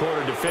 3rd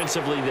quarter.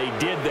 Defensively, they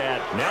did that.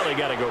 Now they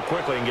got to go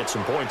quickly and get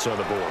some points on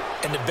the board.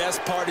 And the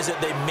best part is that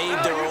they made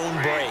their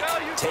own break.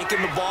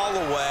 Taking the ball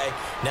away.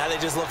 Now they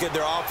just look at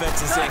their offense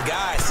and saying,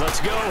 guys,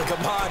 let's go.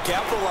 Come on,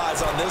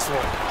 capitalize on this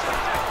one.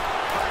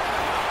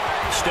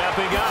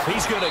 Stepping up,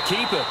 he's going to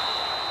keep it.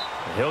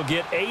 He'll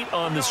get 8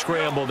 on the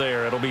scramble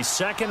there. It'll be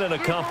 2nd and a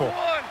couple.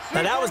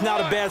 Now, that was not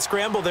a bad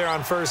scramble there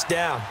on 1st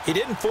down. He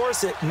didn't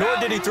force it, nor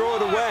did he throw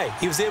it away.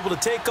 He was able to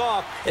take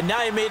off, and now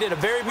he made it a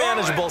very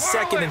manageable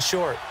 2nd and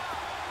short.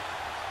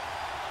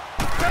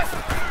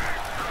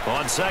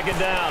 On 2nd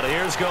down,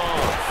 here's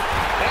Goff.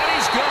 And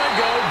he's going to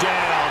go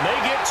down. They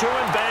get to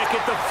him back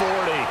at the 40.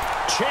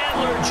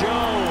 Chandler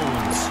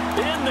Jones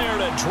in there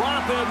to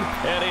drop him,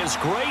 and his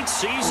great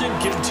season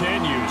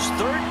continues.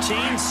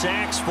 13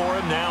 sacks for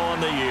him now on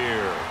the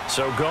year.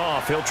 So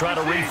Goff, he'll try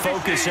to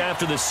refocus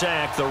after the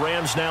sack. The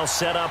Rams now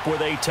set up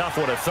with a tough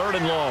one, a 3rd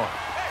and long.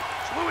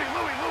 Louis.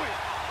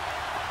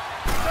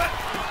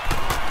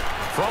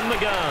 From the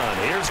gun,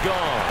 here's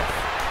Goff.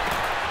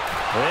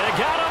 They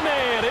got a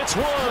man, it's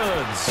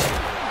Woods.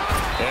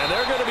 And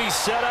they're going to be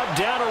set up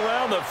down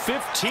around the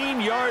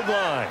 15-yard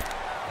line.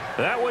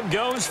 That one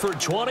goes for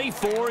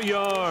 24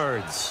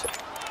 yards.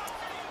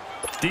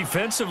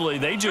 Defensively,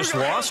 they just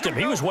lost him.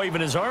 He was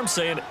waving his arms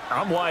saying,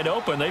 I'm wide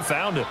open. They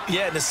found him.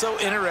 Yeah, and it's so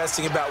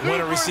interesting about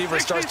when a receiver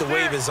starts to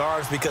wave his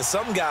arms because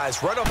some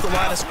guys, right off the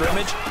line of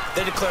scrimmage,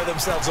 they declare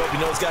themselves open.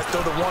 You know, those guys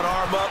throw the one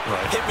arm up,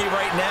 hit me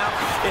right now.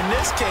 In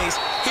this case,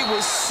 he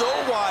was so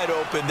wide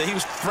open that he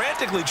was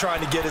frantically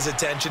trying to get his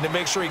attention to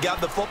make sure he got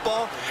the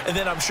football. And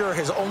then I'm sure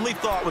his only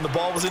thought when the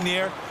ball was in the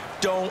air,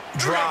 don't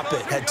drop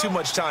it. Had too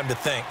much time to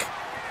think.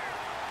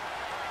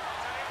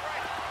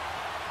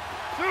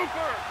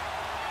 Super.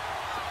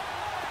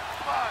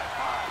 5.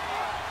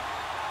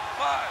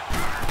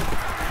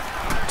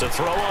 To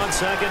throw on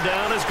 2nd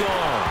down is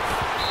gone.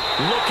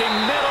 Looking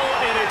middle,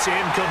 and it's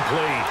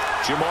incomplete.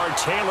 Jamar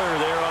Taylor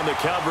there on the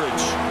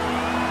coverage.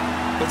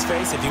 Let's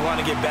face it, if you want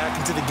to get back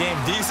into the game,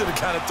 these are the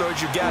kind of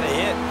throws you got to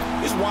hit.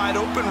 He's wide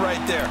open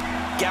right there.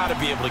 Got to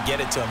be able to get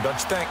it to him, don't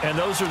you think? And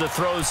those are the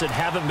throws that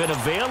haven't been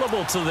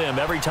available to them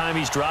every time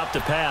he's dropped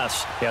a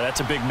pass. Yeah,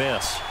 that's a big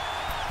miss.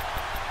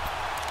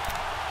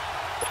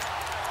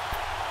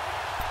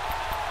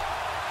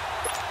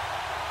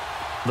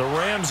 The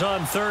Rams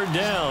on 3rd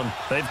down.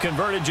 They've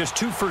converted just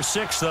 2 for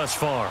 6 thus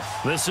far.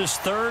 This is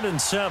 3rd and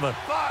 7.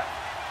 5.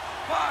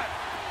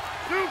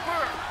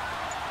 Super.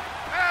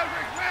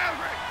 Maverick.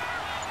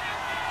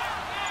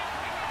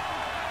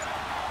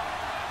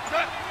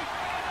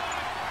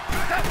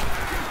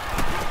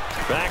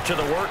 Back to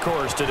the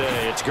workhorse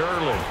today. It's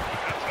Gurley.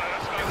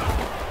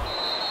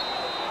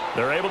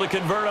 They're able to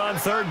convert on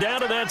 3rd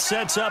down, and that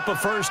sets up a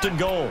 1st and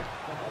goal.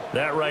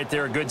 That right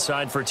there, a good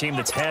sign for a team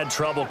that's had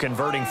trouble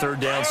converting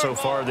 3rd down so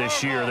far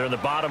this year. They're in the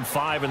bottom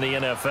 5 in the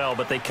NFL,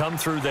 but they come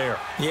through there.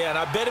 Yeah, and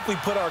I bet if we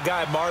put our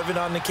guy Marvin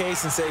on the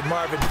case and say,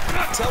 Marvin,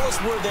 tell us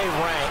where they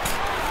rank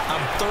on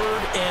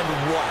 3rd and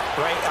what,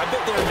 right? I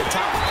bet they're in the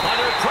top.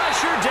 Under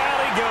pressure, down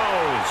he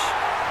goes.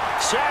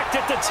 Sacked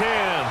at the 10.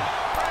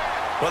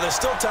 Well, there's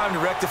still time to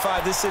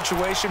rectify this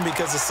situation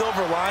because the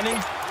silver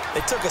lining, they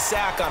took a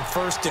sack on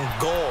 1st and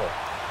goal.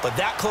 But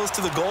that close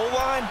to the goal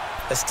line,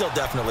 that still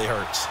definitely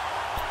hurts.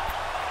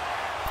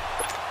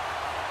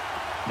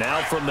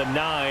 Now from the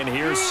 9,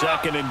 here's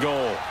 2nd and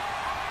goal. 51,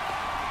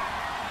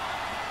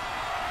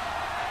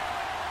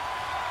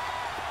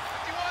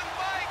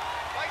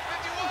 Mike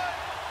 51.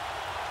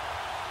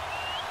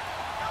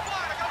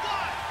 I got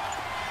one.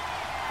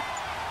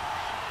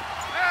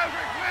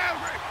 Maverick.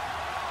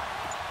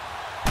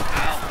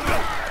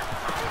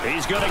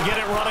 He's going to get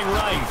it running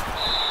right.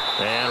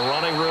 And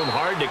running room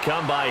hard to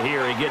come by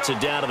here. He gets it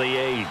down to the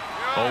 8.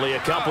 Only a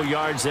couple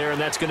yards there, and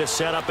that's going to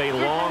set up a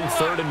long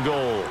 3rd and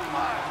goal.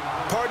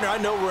 Partner, I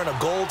know we're in a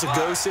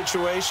goal-to-go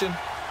situation,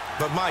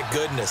 but my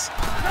goodness,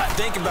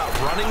 think about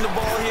running the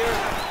ball here,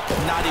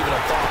 not even a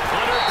thought.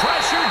 Under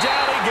pressure,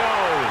 down he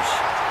goes.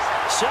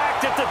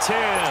 Sacked at the 10.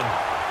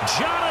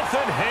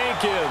 Jonathan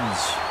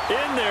Hankins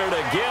in there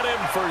to get him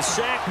for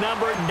sack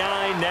number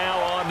 9 now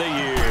on the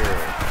year.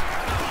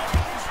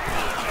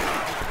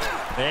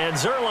 And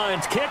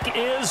Zerline's kick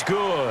is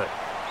good.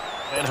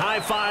 And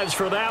high fives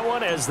for that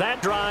one as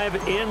that drive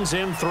ends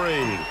in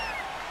 3.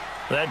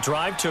 That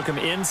drive took him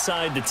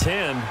inside the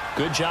 10.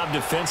 Good job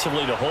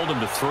defensively to hold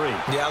him to 3.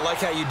 Yeah, I like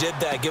how you did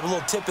that. Give a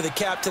little tip of the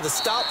cap to the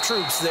stop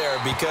troops there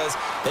because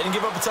they didn't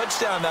give up a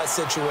touchdown in that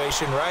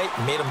situation, right?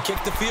 Made them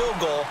kick the field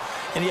goal.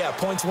 And, yeah,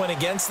 points went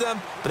against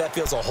them, but that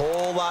feels a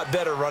whole lot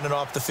better running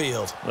off the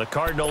field. The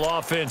Cardinal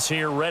offense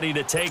here ready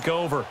to take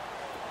over.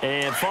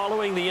 And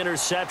following the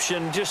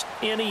interception, just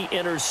any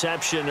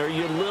interception, are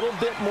you a little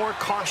bit more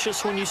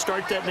cautious when you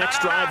start that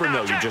next drive, or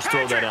no, you just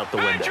throw that out the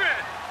window?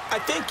 I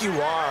think you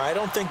are. I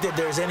don't think that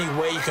there's any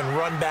way you can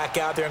run back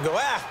out there and go,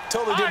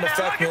 totally didn't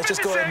affect me. Let's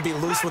just go ahead and be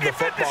loose with the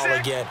football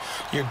again.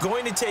 You're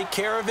going to take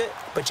care of it,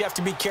 but you have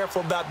to be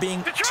careful about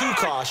being too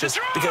cautious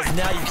because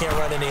now you can't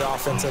run any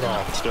offense at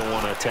all. Still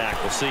want to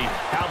attack. We'll see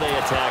how they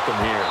attack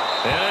them here.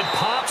 And it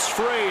pops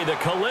free. The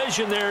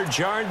collision there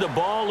jarred the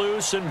ball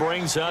loose and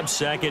brings up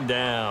second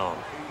down.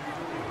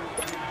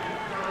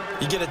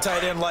 You get a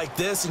tight end like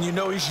this, and you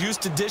know he's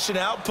used to dishing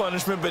out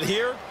punishment, but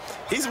here,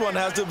 he's one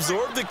that has to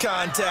absorb the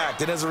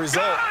contact, and as a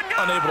result,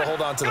 unable to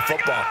hold on to the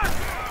football.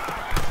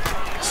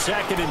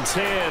 2nd and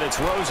 10. It's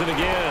Rosen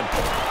again.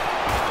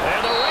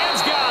 And the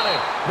Rams got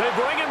it. They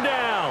bring him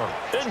down.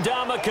 And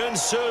Ndamukong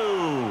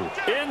Suh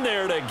in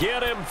there to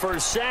get him for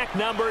sack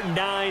number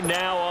 9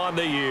 now on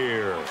the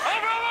year.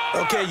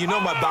 Okay, you know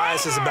my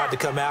bias is about to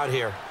come out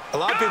here. A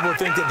lot of people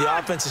think that the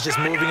offense is just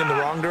moving in the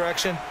wrong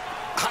direction.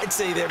 I'd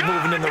say they're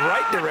moving in the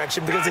right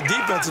direction because the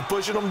defense is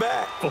pushing them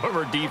back.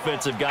 Former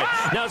defensive guy.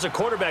 Now, as a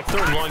quarterback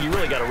 3rd and long, you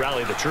really got to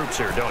rally the troops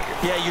here, don't you?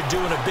 Yeah, you're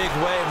doing a big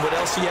way, and what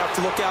else do you have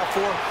to look out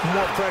for?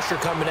 More pressure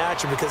coming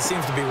at you because it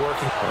seems to be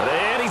working.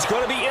 And he's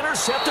going to be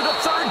intercepted a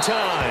 3rd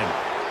time.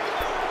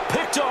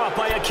 Picked off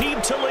by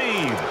Aqib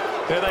Talib.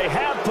 And they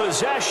have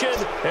possession,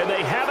 and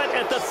they have it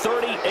at the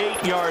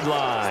 38-yard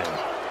line.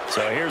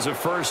 So here's a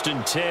 1st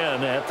and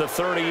 10 at the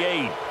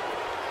 38.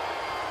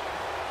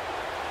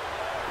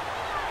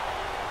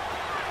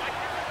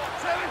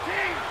 17.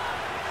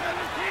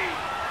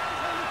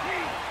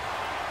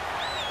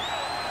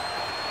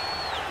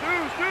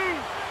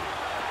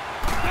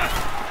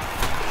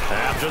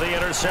 After the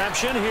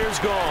interception, here's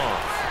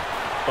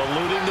Goff.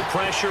 Eluding the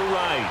pressure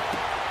right.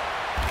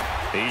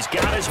 He's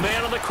got his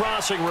man on the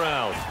crossing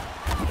route.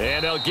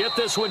 And they'll get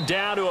this one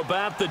down to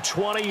about the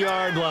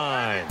 20-yard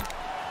line.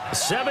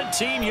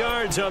 17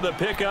 yards on the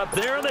pickup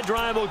there, and the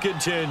drive will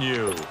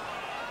continue.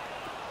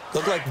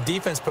 Looked like the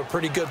defense put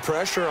pretty good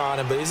pressure on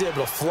him, but he's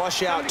able to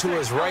flush out to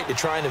his right to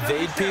try and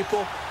evade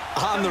people.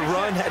 On the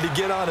run, had to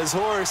get on his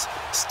horse.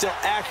 Still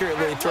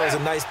accurately throws a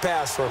nice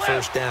pass for a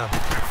 1st down.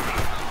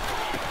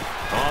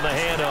 On the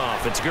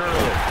handoff, it's Gurley.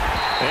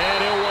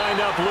 And he'll wind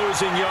up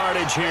losing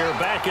yardage here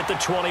back at the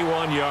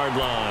 21-yard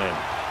line.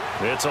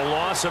 It's a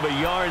loss of a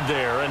yard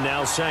there, and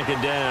now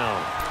 2nd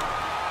down.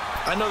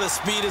 I know that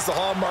speed is the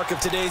hallmark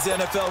of today's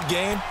NFL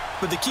game,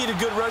 but the key to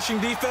good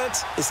rushing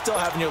defense is still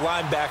having your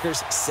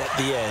linebackers set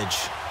the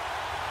edge.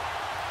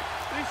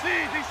 DC.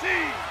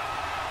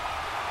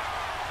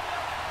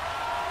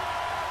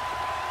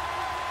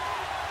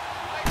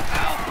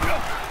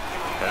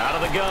 Out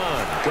of the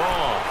gun,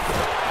 Goff.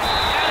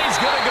 And he's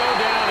going to go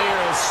down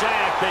here, a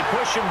sack. They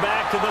push him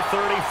back to the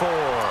 34.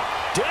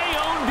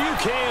 Dayon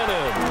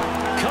Buchanan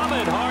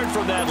coming hard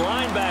from that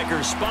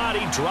linebacker spot.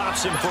 He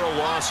drops him for a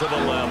loss of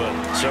 11.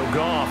 So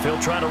Goff, he'll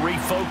try to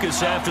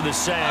refocus after the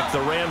sack.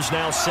 The Rams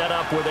now set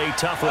up with a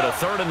tough one, a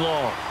 3rd and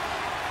long.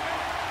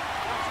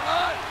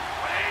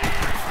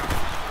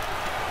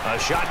 A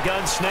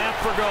shotgun snap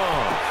for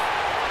Goff.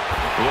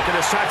 Looking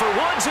to try for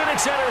Woods, and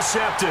it's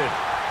intercepted.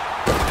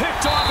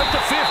 Picked off at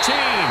the 15.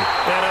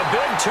 And a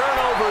big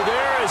turnover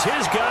there as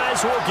his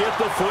guys will get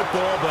the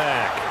football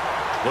back.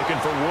 Looking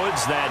for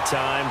Woods that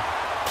time.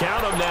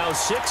 Count them now,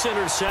 6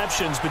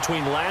 interceptions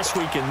between last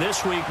week and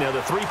this week. Now,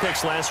 the 3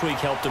 picks last week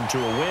helped them to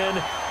a win.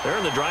 They're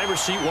in the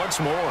driver's seat once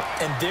more.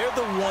 And they're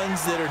the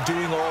ones that are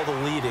doing all the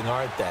leading,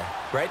 aren't they?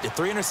 Right? The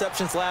 3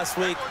 interceptions last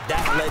week,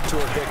 that led to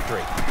a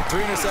victory.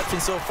 3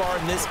 interceptions so far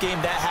in this game,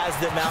 that has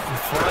them out in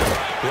front.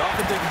 We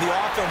often think of the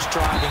offense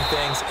driving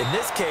things. In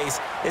this case,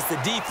 it's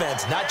the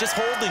defense, not just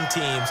holding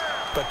teams,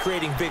 but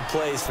creating big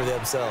plays for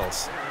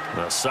themselves.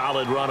 A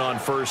solid run on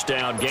 1st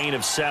down. Gain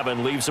of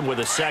 7 leaves them with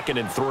a 2nd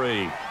and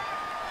 3.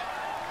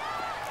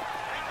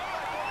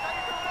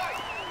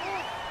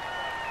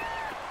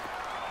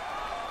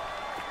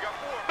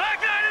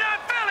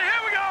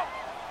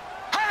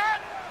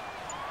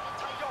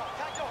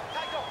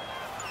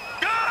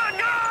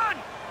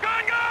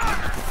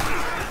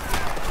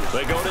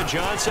 They go to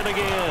Johnson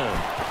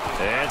again.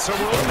 And some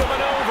room to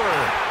maneuver.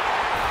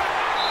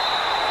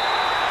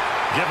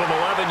 Give them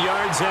 11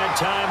 yards that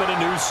time and a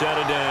new set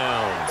of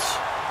downs.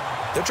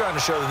 They're trying to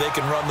show that they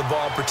can run the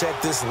ball and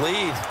protect this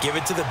lead. Give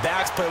it to the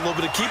backs, play a little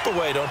bit of keep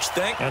away, don't you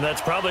think? And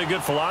that's probably a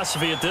good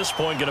philosophy at this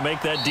point, going to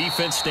make that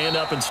defense stand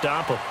up and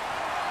stop them.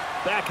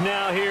 Back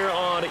now here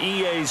on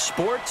EA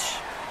Sports.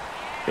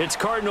 It's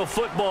Cardinal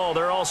football.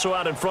 They're also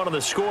out in front of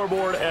the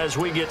scoreboard as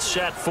we get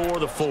set for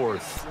the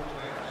 4th.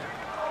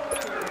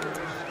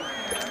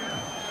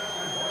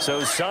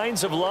 So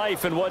signs of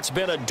life in what's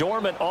been a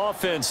dormant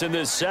offense in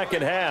this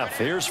 2nd half.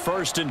 Here's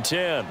 1st and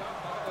 10.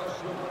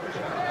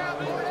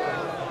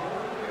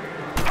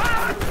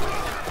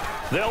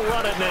 They'll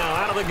run it now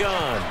out of the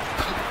gun.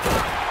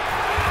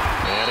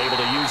 And able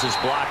to use his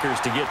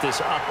blockers to get this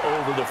up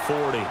over the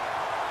 40.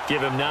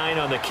 Give him 9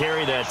 on the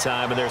carry that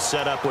time, and they're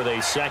set up with a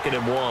 2nd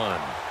and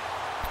 1.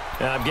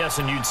 I'm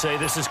guessing you'd say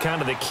this is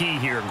kind of the key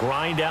here.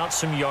 Grind out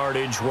some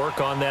yardage,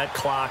 work on that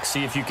clock,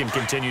 see if you can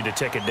continue to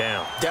tick it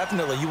down.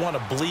 Definitely. You want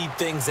to bleed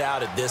things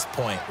out at this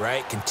point,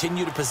 right?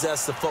 Continue to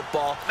possess the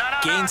football,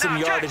 gain some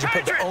yardage, and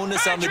put the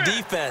onus on the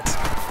defense.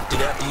 Do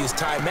they have to use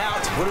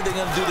timeouts? What are they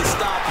going to do to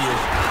stop you?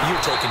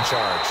 You're taking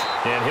charge.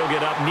 And he'll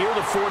get up near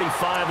the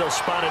 45. They'll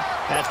spot it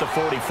at the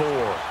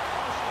 44.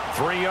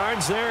 3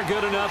 yards there,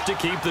 good enough to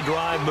keep the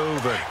drive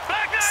moving.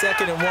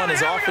 2nd and 1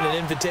 is often an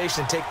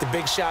invitation to take the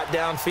big shot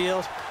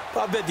downfield.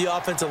 But I bet the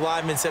offensive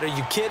lineman said, are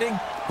you kidding?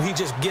 We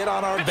just get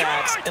on our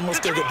backs and let's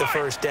go get the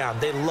first down.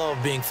 They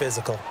love being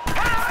physical.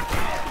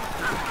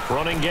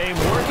 Running game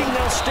working.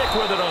 They'll stick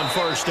with it on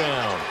 1st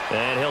down.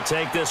 And he'll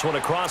take this one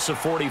across the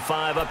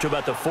 45 up to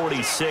about the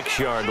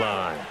 46-yard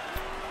line.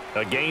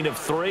 A gain of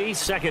 3,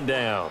 2nd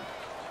down.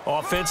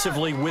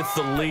 Offensively with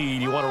the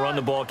lead, you want to run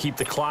the ball, keep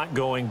the clock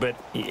going, but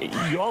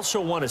you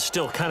also want to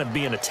still kind of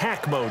be in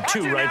attack mode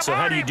too, right? So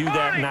how do you do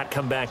that and not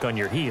come back on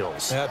your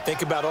heels?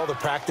 Think about all the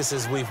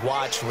practices we've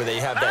watched where they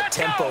have that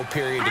tempo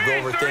period to go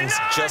over things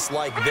just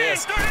like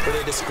this, where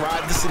they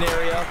describe the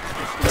scenario,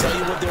 tell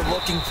you what they're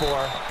looking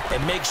for,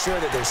 and make sure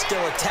that they're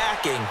still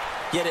attacking,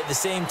 yet at the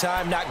same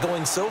time not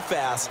going so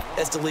fast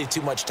as to leave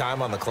too much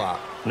time on the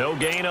clock. No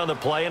gain on the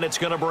play, and it's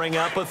going to bring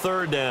up a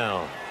 3rd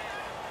down.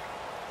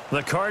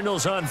 The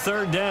Cardinals on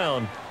 3rd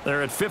down.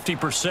 They're at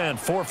 50%,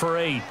 4 for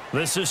 8.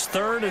 This is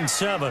 3rd and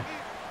 7.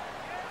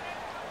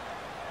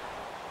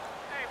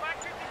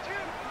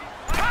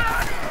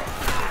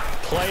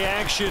 Play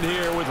action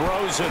here with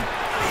Rosen.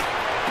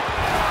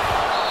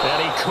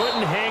 And he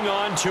couldn't hang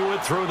on to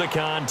it through the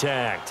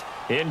contact.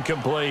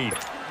 Incomplete.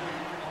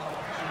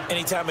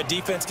 Anytime a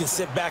defense can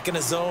sit back in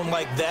a zone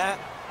like that,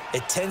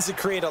 it tends to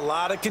create a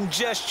lot of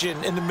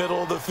congestion in the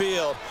middle of the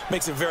field.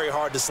 Makes it very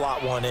hard to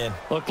slot one in.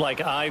 Looked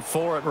like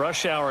I-4 at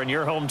rush hour in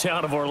your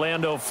hometown of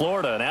Orlando,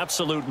 Florida. An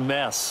absolute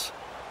mess.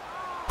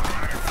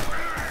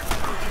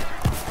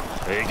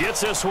 He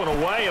gets this one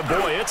away, and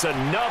boy, it's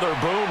another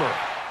boomer.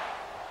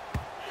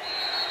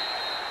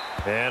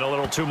 And a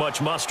little too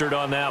much mustard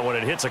on that one.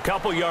 It hits a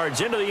couple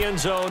yards into the end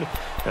zone.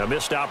 A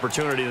missed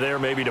opportunity there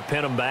maybe to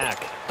pin him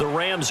back. The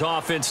Rams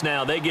offense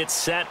now, they get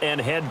set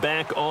and head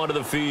back onto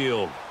the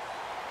field.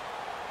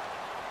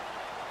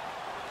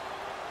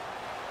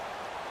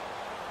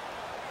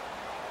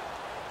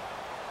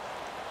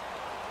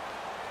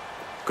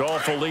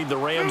 Goff will lead the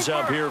Rams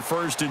up here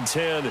 1st and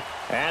 10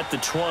 at the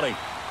 20.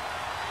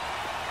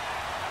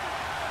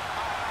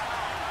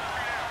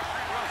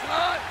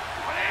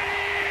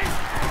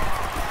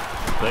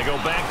 They go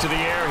back to the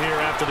air here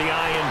after the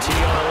INT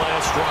on the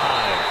last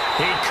drive.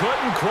 He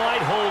couldn't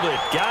quite hold it.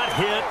 Got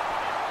hit.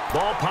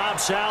 Ball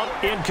pops out.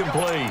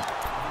 Incomplete.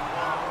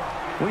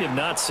 We have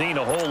not seen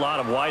a whole lot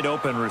of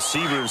wide-open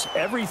receivers.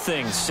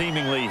 Everything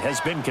seemingly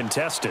has been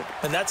contested.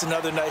 And that's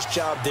another nice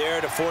job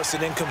there to force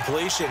an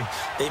incompletion.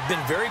 They've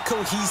been very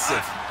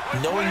cohesive,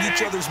 knowing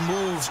each other's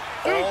moves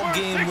all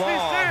game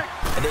long,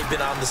 and they've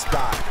been on the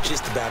spot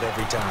just about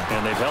every time.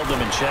 And they've held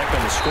them in check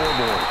on the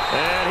scoreboard.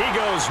 And he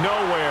goes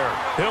nowhere.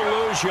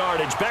 He'll lose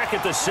yardage back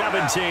at the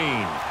 17.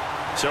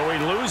 So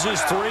he loses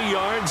 3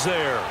 yards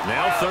there.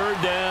 Now 3rd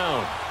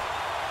down.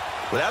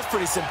 Well, that's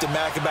pretty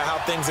symptomatic about how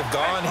things have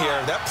gone here.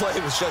 That play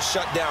was just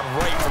shut down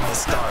right from the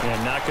start. And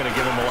not going to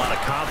give him a lot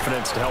of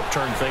confidence to help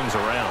turn things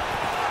around.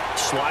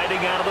 Sliding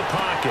out of the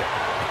pocket.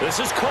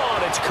 This is caught.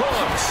 It's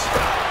Cooks.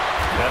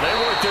 And they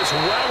work this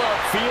well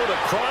upfield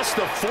across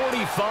the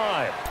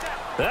 45.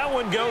 That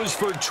one goes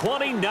for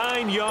 29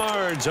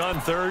 yards on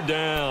 3rd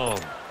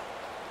down.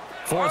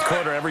 4th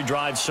quarter, every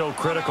drive so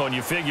critical, and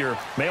you figure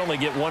may only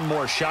get one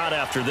more shot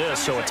after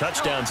this, so a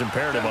touchdown's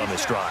imperative on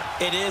this drive.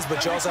 It is,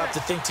 but you also have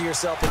to think to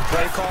yourself in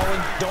play calling,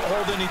 don't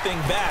hold anything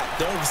back.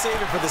 Don't save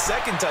it for the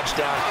 2nd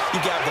touchdown.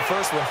 You got the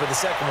 1st one for the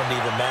 2nd one to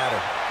even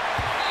matter.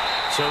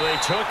 So they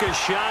took a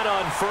shot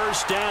on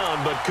 1st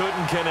down, but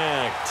couldn't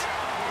connect.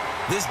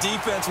 This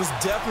defense was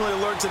definitely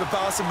alert to the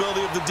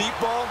possibility of the deep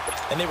ball,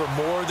 and they were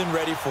more than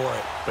ready for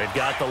it. They've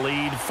got the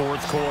lead,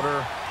 4th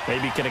quarter.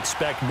 Maybe can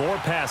expect more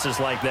passes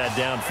like that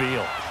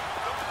downfield.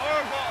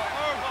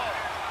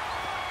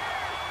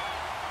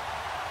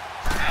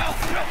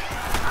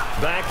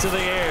 Back to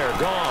the air.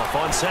 Goff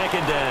on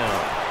 2nd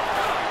down.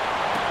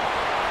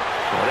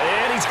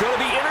 And he's going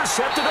to be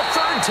intercepted a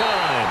 3rd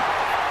time.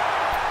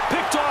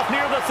 Picked off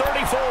near the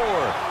 34.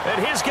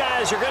 And his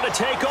guys are going to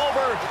take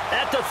over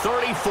at the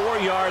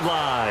 34-yard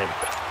line.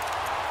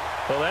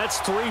 Well,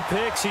 that's 3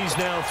 picks he's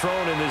now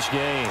thrown in this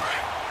game.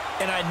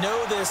 And I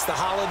know this, the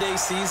holiday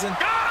season,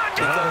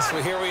 because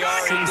here we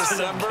are in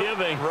December,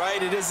 right?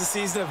 It is the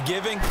season of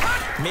giving.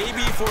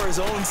 Maybe for his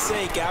own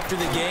sake, after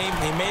the game,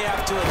 he may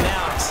have to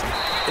announce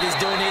that he's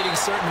donating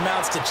certain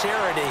amounts to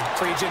charity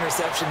for each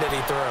interception that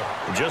he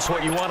threw. Just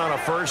what you want on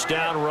a 1st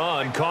down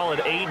run. Call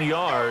it 8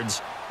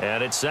 yards,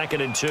 and it's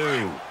 2nd and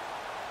 2.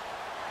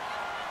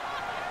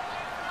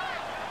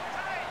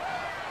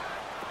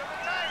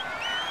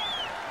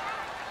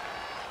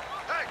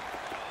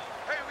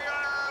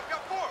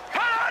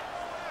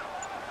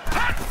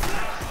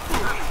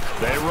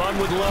 They run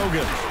with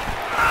Logan.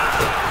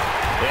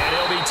 And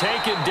he'll be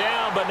taken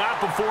down, but not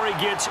before he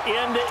gets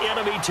into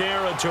enemy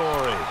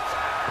territory.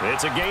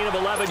 It's a gain of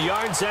 11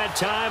 yards that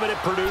time, and it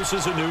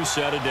produces a new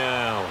set of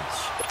downs.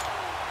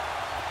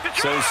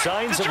 So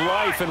signs of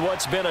life in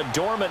what's been a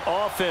dormant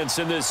offense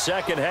in this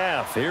second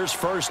half. Here's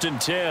 1st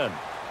and 10.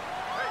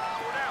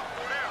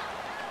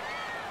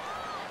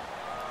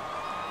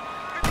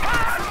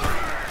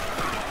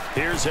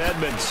 Here's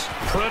Edmonds.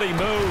 Pretty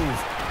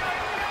move.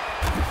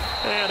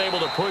 And able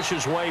to push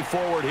his way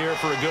forward here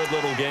for a good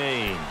little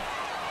gain.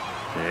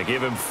 And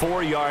give him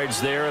 4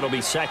 yards there. It'll be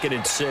 2nd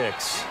and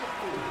 6.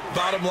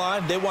 Bottom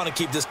line, they want to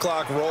keep this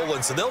clock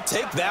rolling, so they'll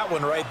take that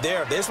one right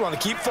there. They just want to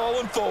keep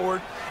falling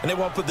forward, and they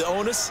want to put the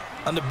onus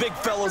on the big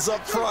fellas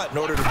up front in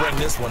order to bring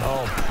this one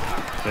home.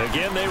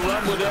 Again, they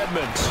run with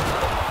Edmonds.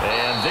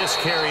 And this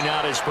carry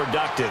not as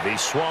productive. He's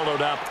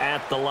swallowed up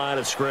at the line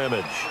of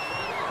scrimmage.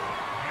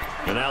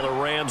 And now the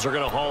Rams are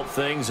going to halt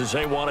things as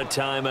they want a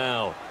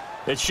timeout.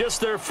 It's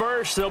just their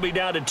first. They'll be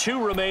down to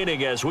 2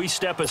 remaining as we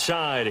step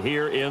aside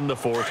here in the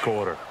 4th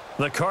quarter.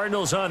 The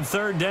Cardinals on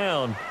 3rd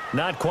down,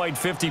 not quite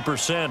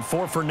 50%,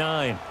 4 for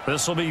 9.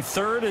 This will be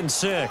 3rd and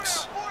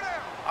 6. All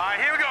right,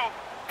 here we go.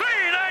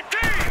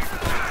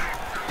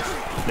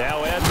 3-19.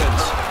 Now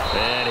Edmonds,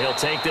 and he'll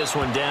take this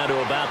one down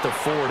to about the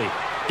 40.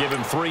 Give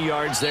him 3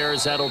 yards there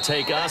as that'll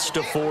take us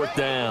to 4th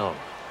down.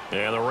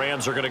 And the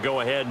Rams are going to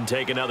go ahead and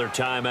take another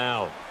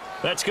timeout.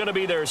 That's going to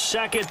be their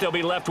second. They'll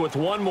be left with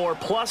 1 more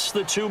plus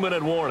the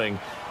 2-minute warning,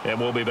 and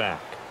we'll be back.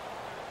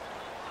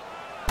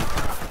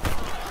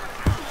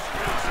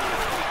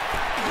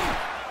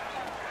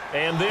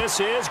 And this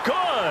is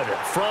good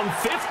from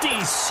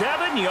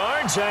 57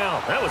 yards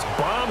out. That was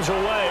bombs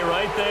away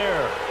right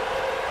there.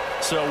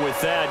 So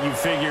with that, you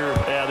figure,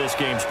 this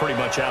game's pretty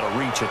much out of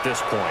reach at this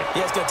point.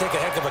 Yeah, it's going to take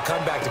a heck of a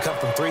comeback to come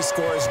from 3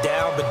 scores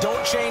down, but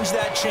don't change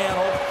that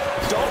channel.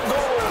 Don't go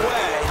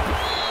away.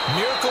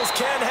 Miracles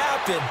can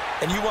happen,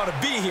 and you want to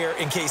be here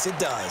in case it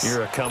does.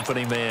 You're a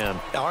company man.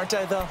 Aren't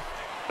I, though?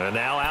 And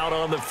now out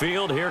on the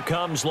field, here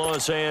comes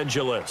Los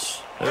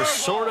Angeles. They're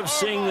sort of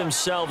seeing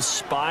themselves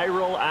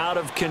spiral out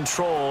of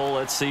control.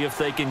 Let's see if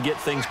they can get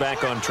things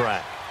back on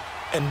track.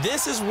 And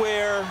this is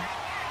where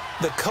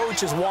the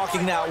coach is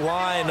walking that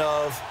line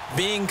of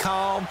being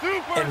calm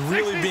and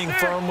really being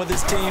firm with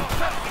his team.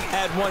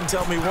 Had one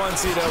tell me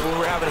once, when we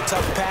were having a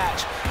tough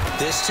patch,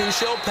 this too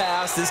shall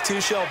pass, this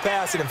too shall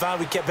pass. And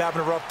finally we kept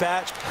having a rough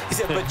patch. He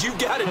said, but you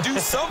got to do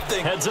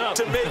something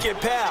to make it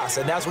pass.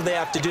 And that's what they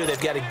have to do. They've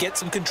got to get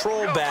some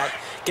control back,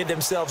 get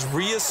themselves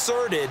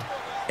reasserted,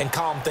 and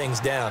calm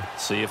things down.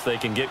 See if they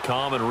can get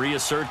calm and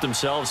reassert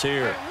themselves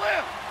here.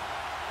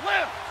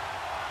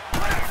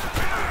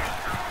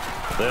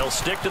 They'll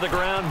stick to the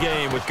ground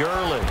game with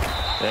Gurley.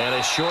 And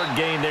a short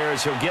gain there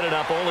as he'll get it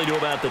up only to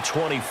about the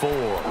 24.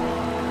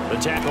 The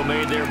tackle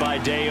made there by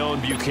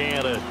Dayon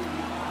Buchanan.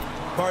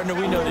 Partner,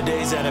 we know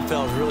today's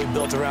NFL is really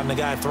built around the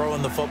guy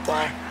throwing the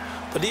football.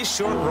 But these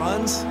short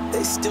runs,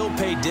 they still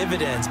pay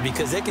dividends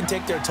because they can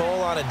take their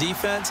toll on a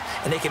defense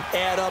and they can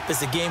add up as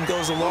the game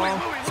goes along.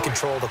 They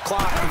control the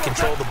clock, they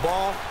control the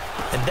ball,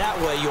 and that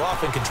way you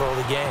often control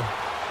the game.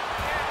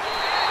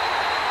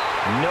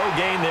 No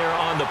gain there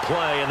on the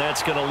play, and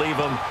that's going to leave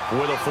them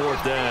with a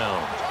 4th down.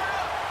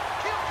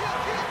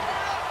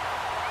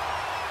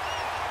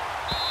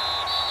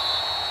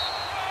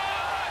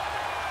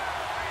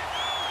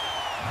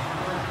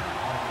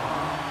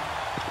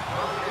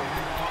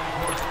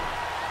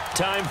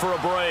 Time for a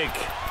break.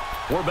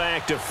 We're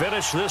back to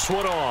finish this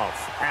one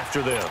off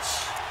after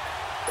this.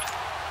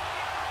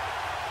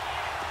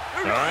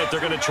 All right, they're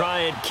going to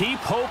try and keep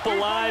hope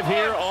alive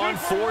here on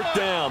 4th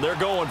down. They're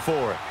going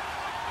for it.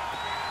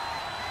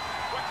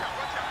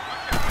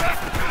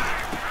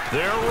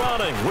 They're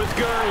running with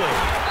Gurley,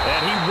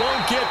 and he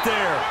won't get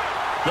there.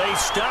 They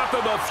stop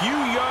him a few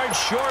yards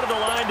short of the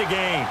line to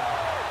gain.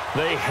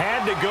 They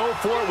had to go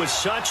for it with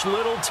such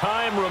little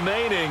time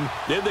remaining.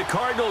 Then the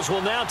Cardinals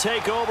will now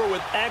take over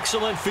with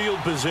excellent field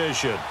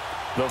position.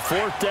 The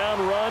 4th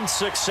down run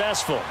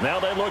successful. Now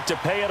they look to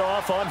pay it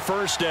off on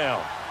 1st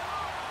down.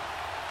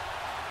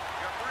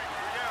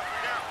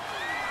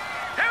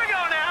 Here we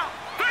go now.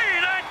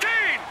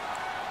 3-19.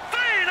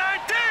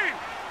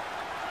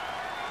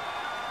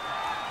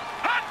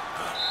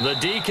 3-19. The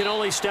D can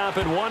only stop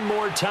it one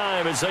more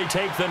time as they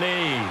take the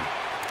knee.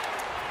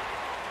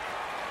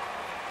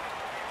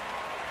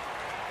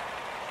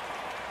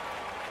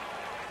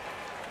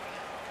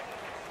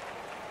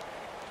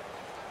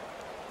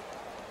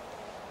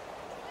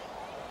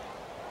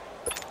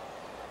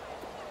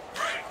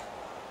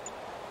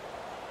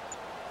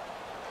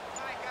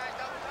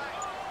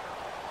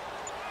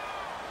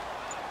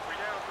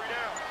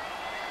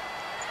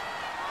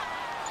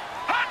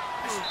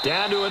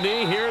 Down to a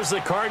knee. Here's the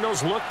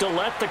Cardinals look to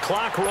let the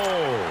clock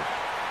roll.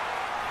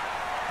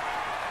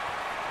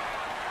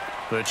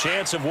 The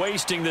chance of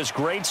wasting this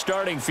great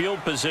starting field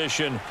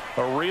position,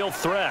 a real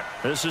threat.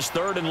 This is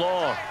 3rd and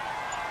long.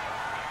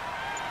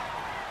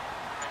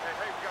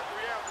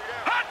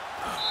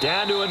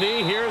 Down to a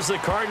knee. Here's the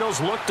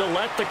Cardinals look to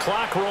let the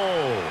clock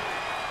roll.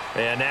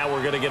 And now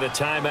we're going to get a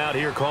timeout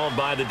here called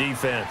by the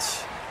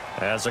defense.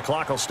 As the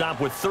clock will stop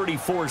with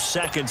 34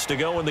 seconds to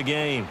go in the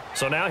game.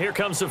 So now here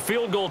comes the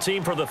field goal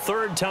team for the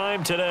third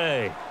time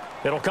today.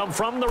 It'll come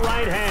from the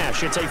right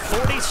hash. It's a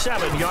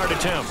 47-yard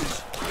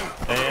attempt.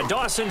 And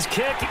Dawson's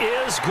kick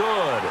is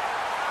good.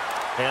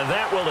 And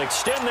that will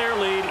extend their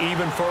lead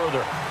even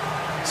further.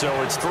 So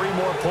it's 3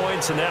 more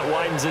points, and that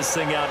widens this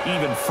thing out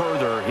even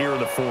further here in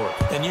the fourth.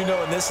 And you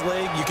know in this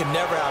league, you can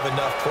never have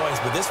enough points,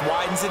 but this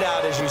widens it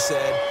out, as you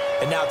said,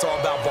 and now it's all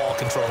about ball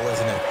control,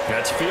 isn't it?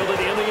 That's fielded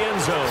in the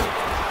end zone.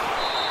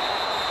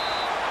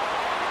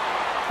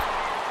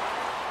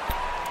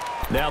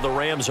 Now the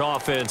Rams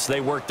offense,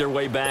 they work their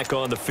way back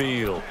on the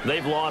field.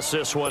 They've lost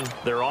this one.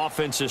 Their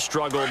offense has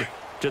struggled.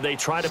 Do they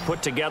try to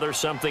put together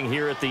something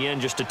here at the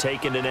end just to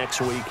take into next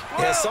week?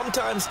 Yeah,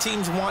 sometimes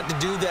teams want to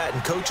do that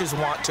and coaches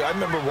want to. I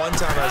remember one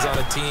time I was on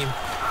a team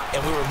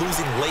and we were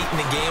losing late in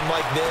a game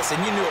like this, and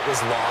you knew it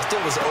was lost.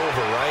 It was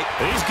over, right?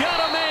 He's got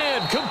a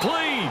man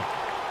complete.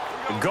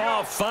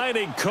 Goff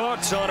finding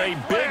Cooks on a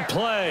big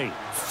play.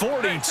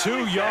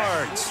 42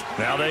 yards.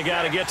 Now they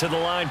got to get to the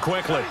line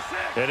quickly.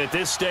 And at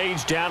this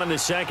stage, down in the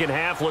second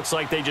half, looks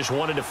like they just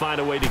wanted to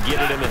find a way to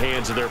get it in the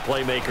hands of their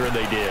playmaker, and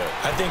they did.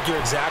 I think you're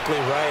exactly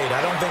right.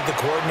 I don't think the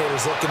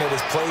coordinator's looking at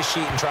his play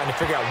sheet and trying to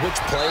figure out which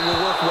play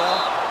will work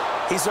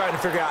well. He's trying to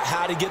figure out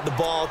how to get the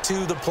ball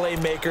to the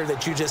playmaker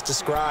that you just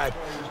described.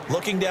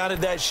 Looking down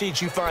at that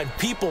sheet, you find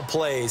people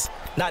plays,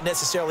 not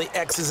necessarily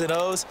X's and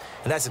O's,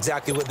 and that's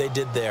exactly what they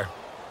did there.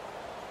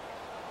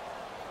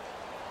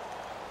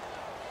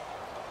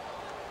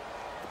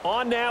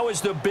 On now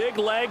is the big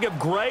leg of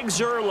Greg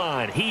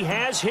Zuerlein. He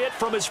has hit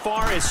from as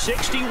far as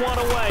 61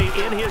 away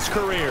in his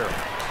career.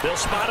 They'll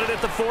spot it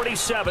at the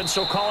 47,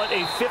 so call it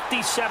a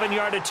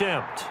 57-yard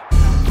attempt.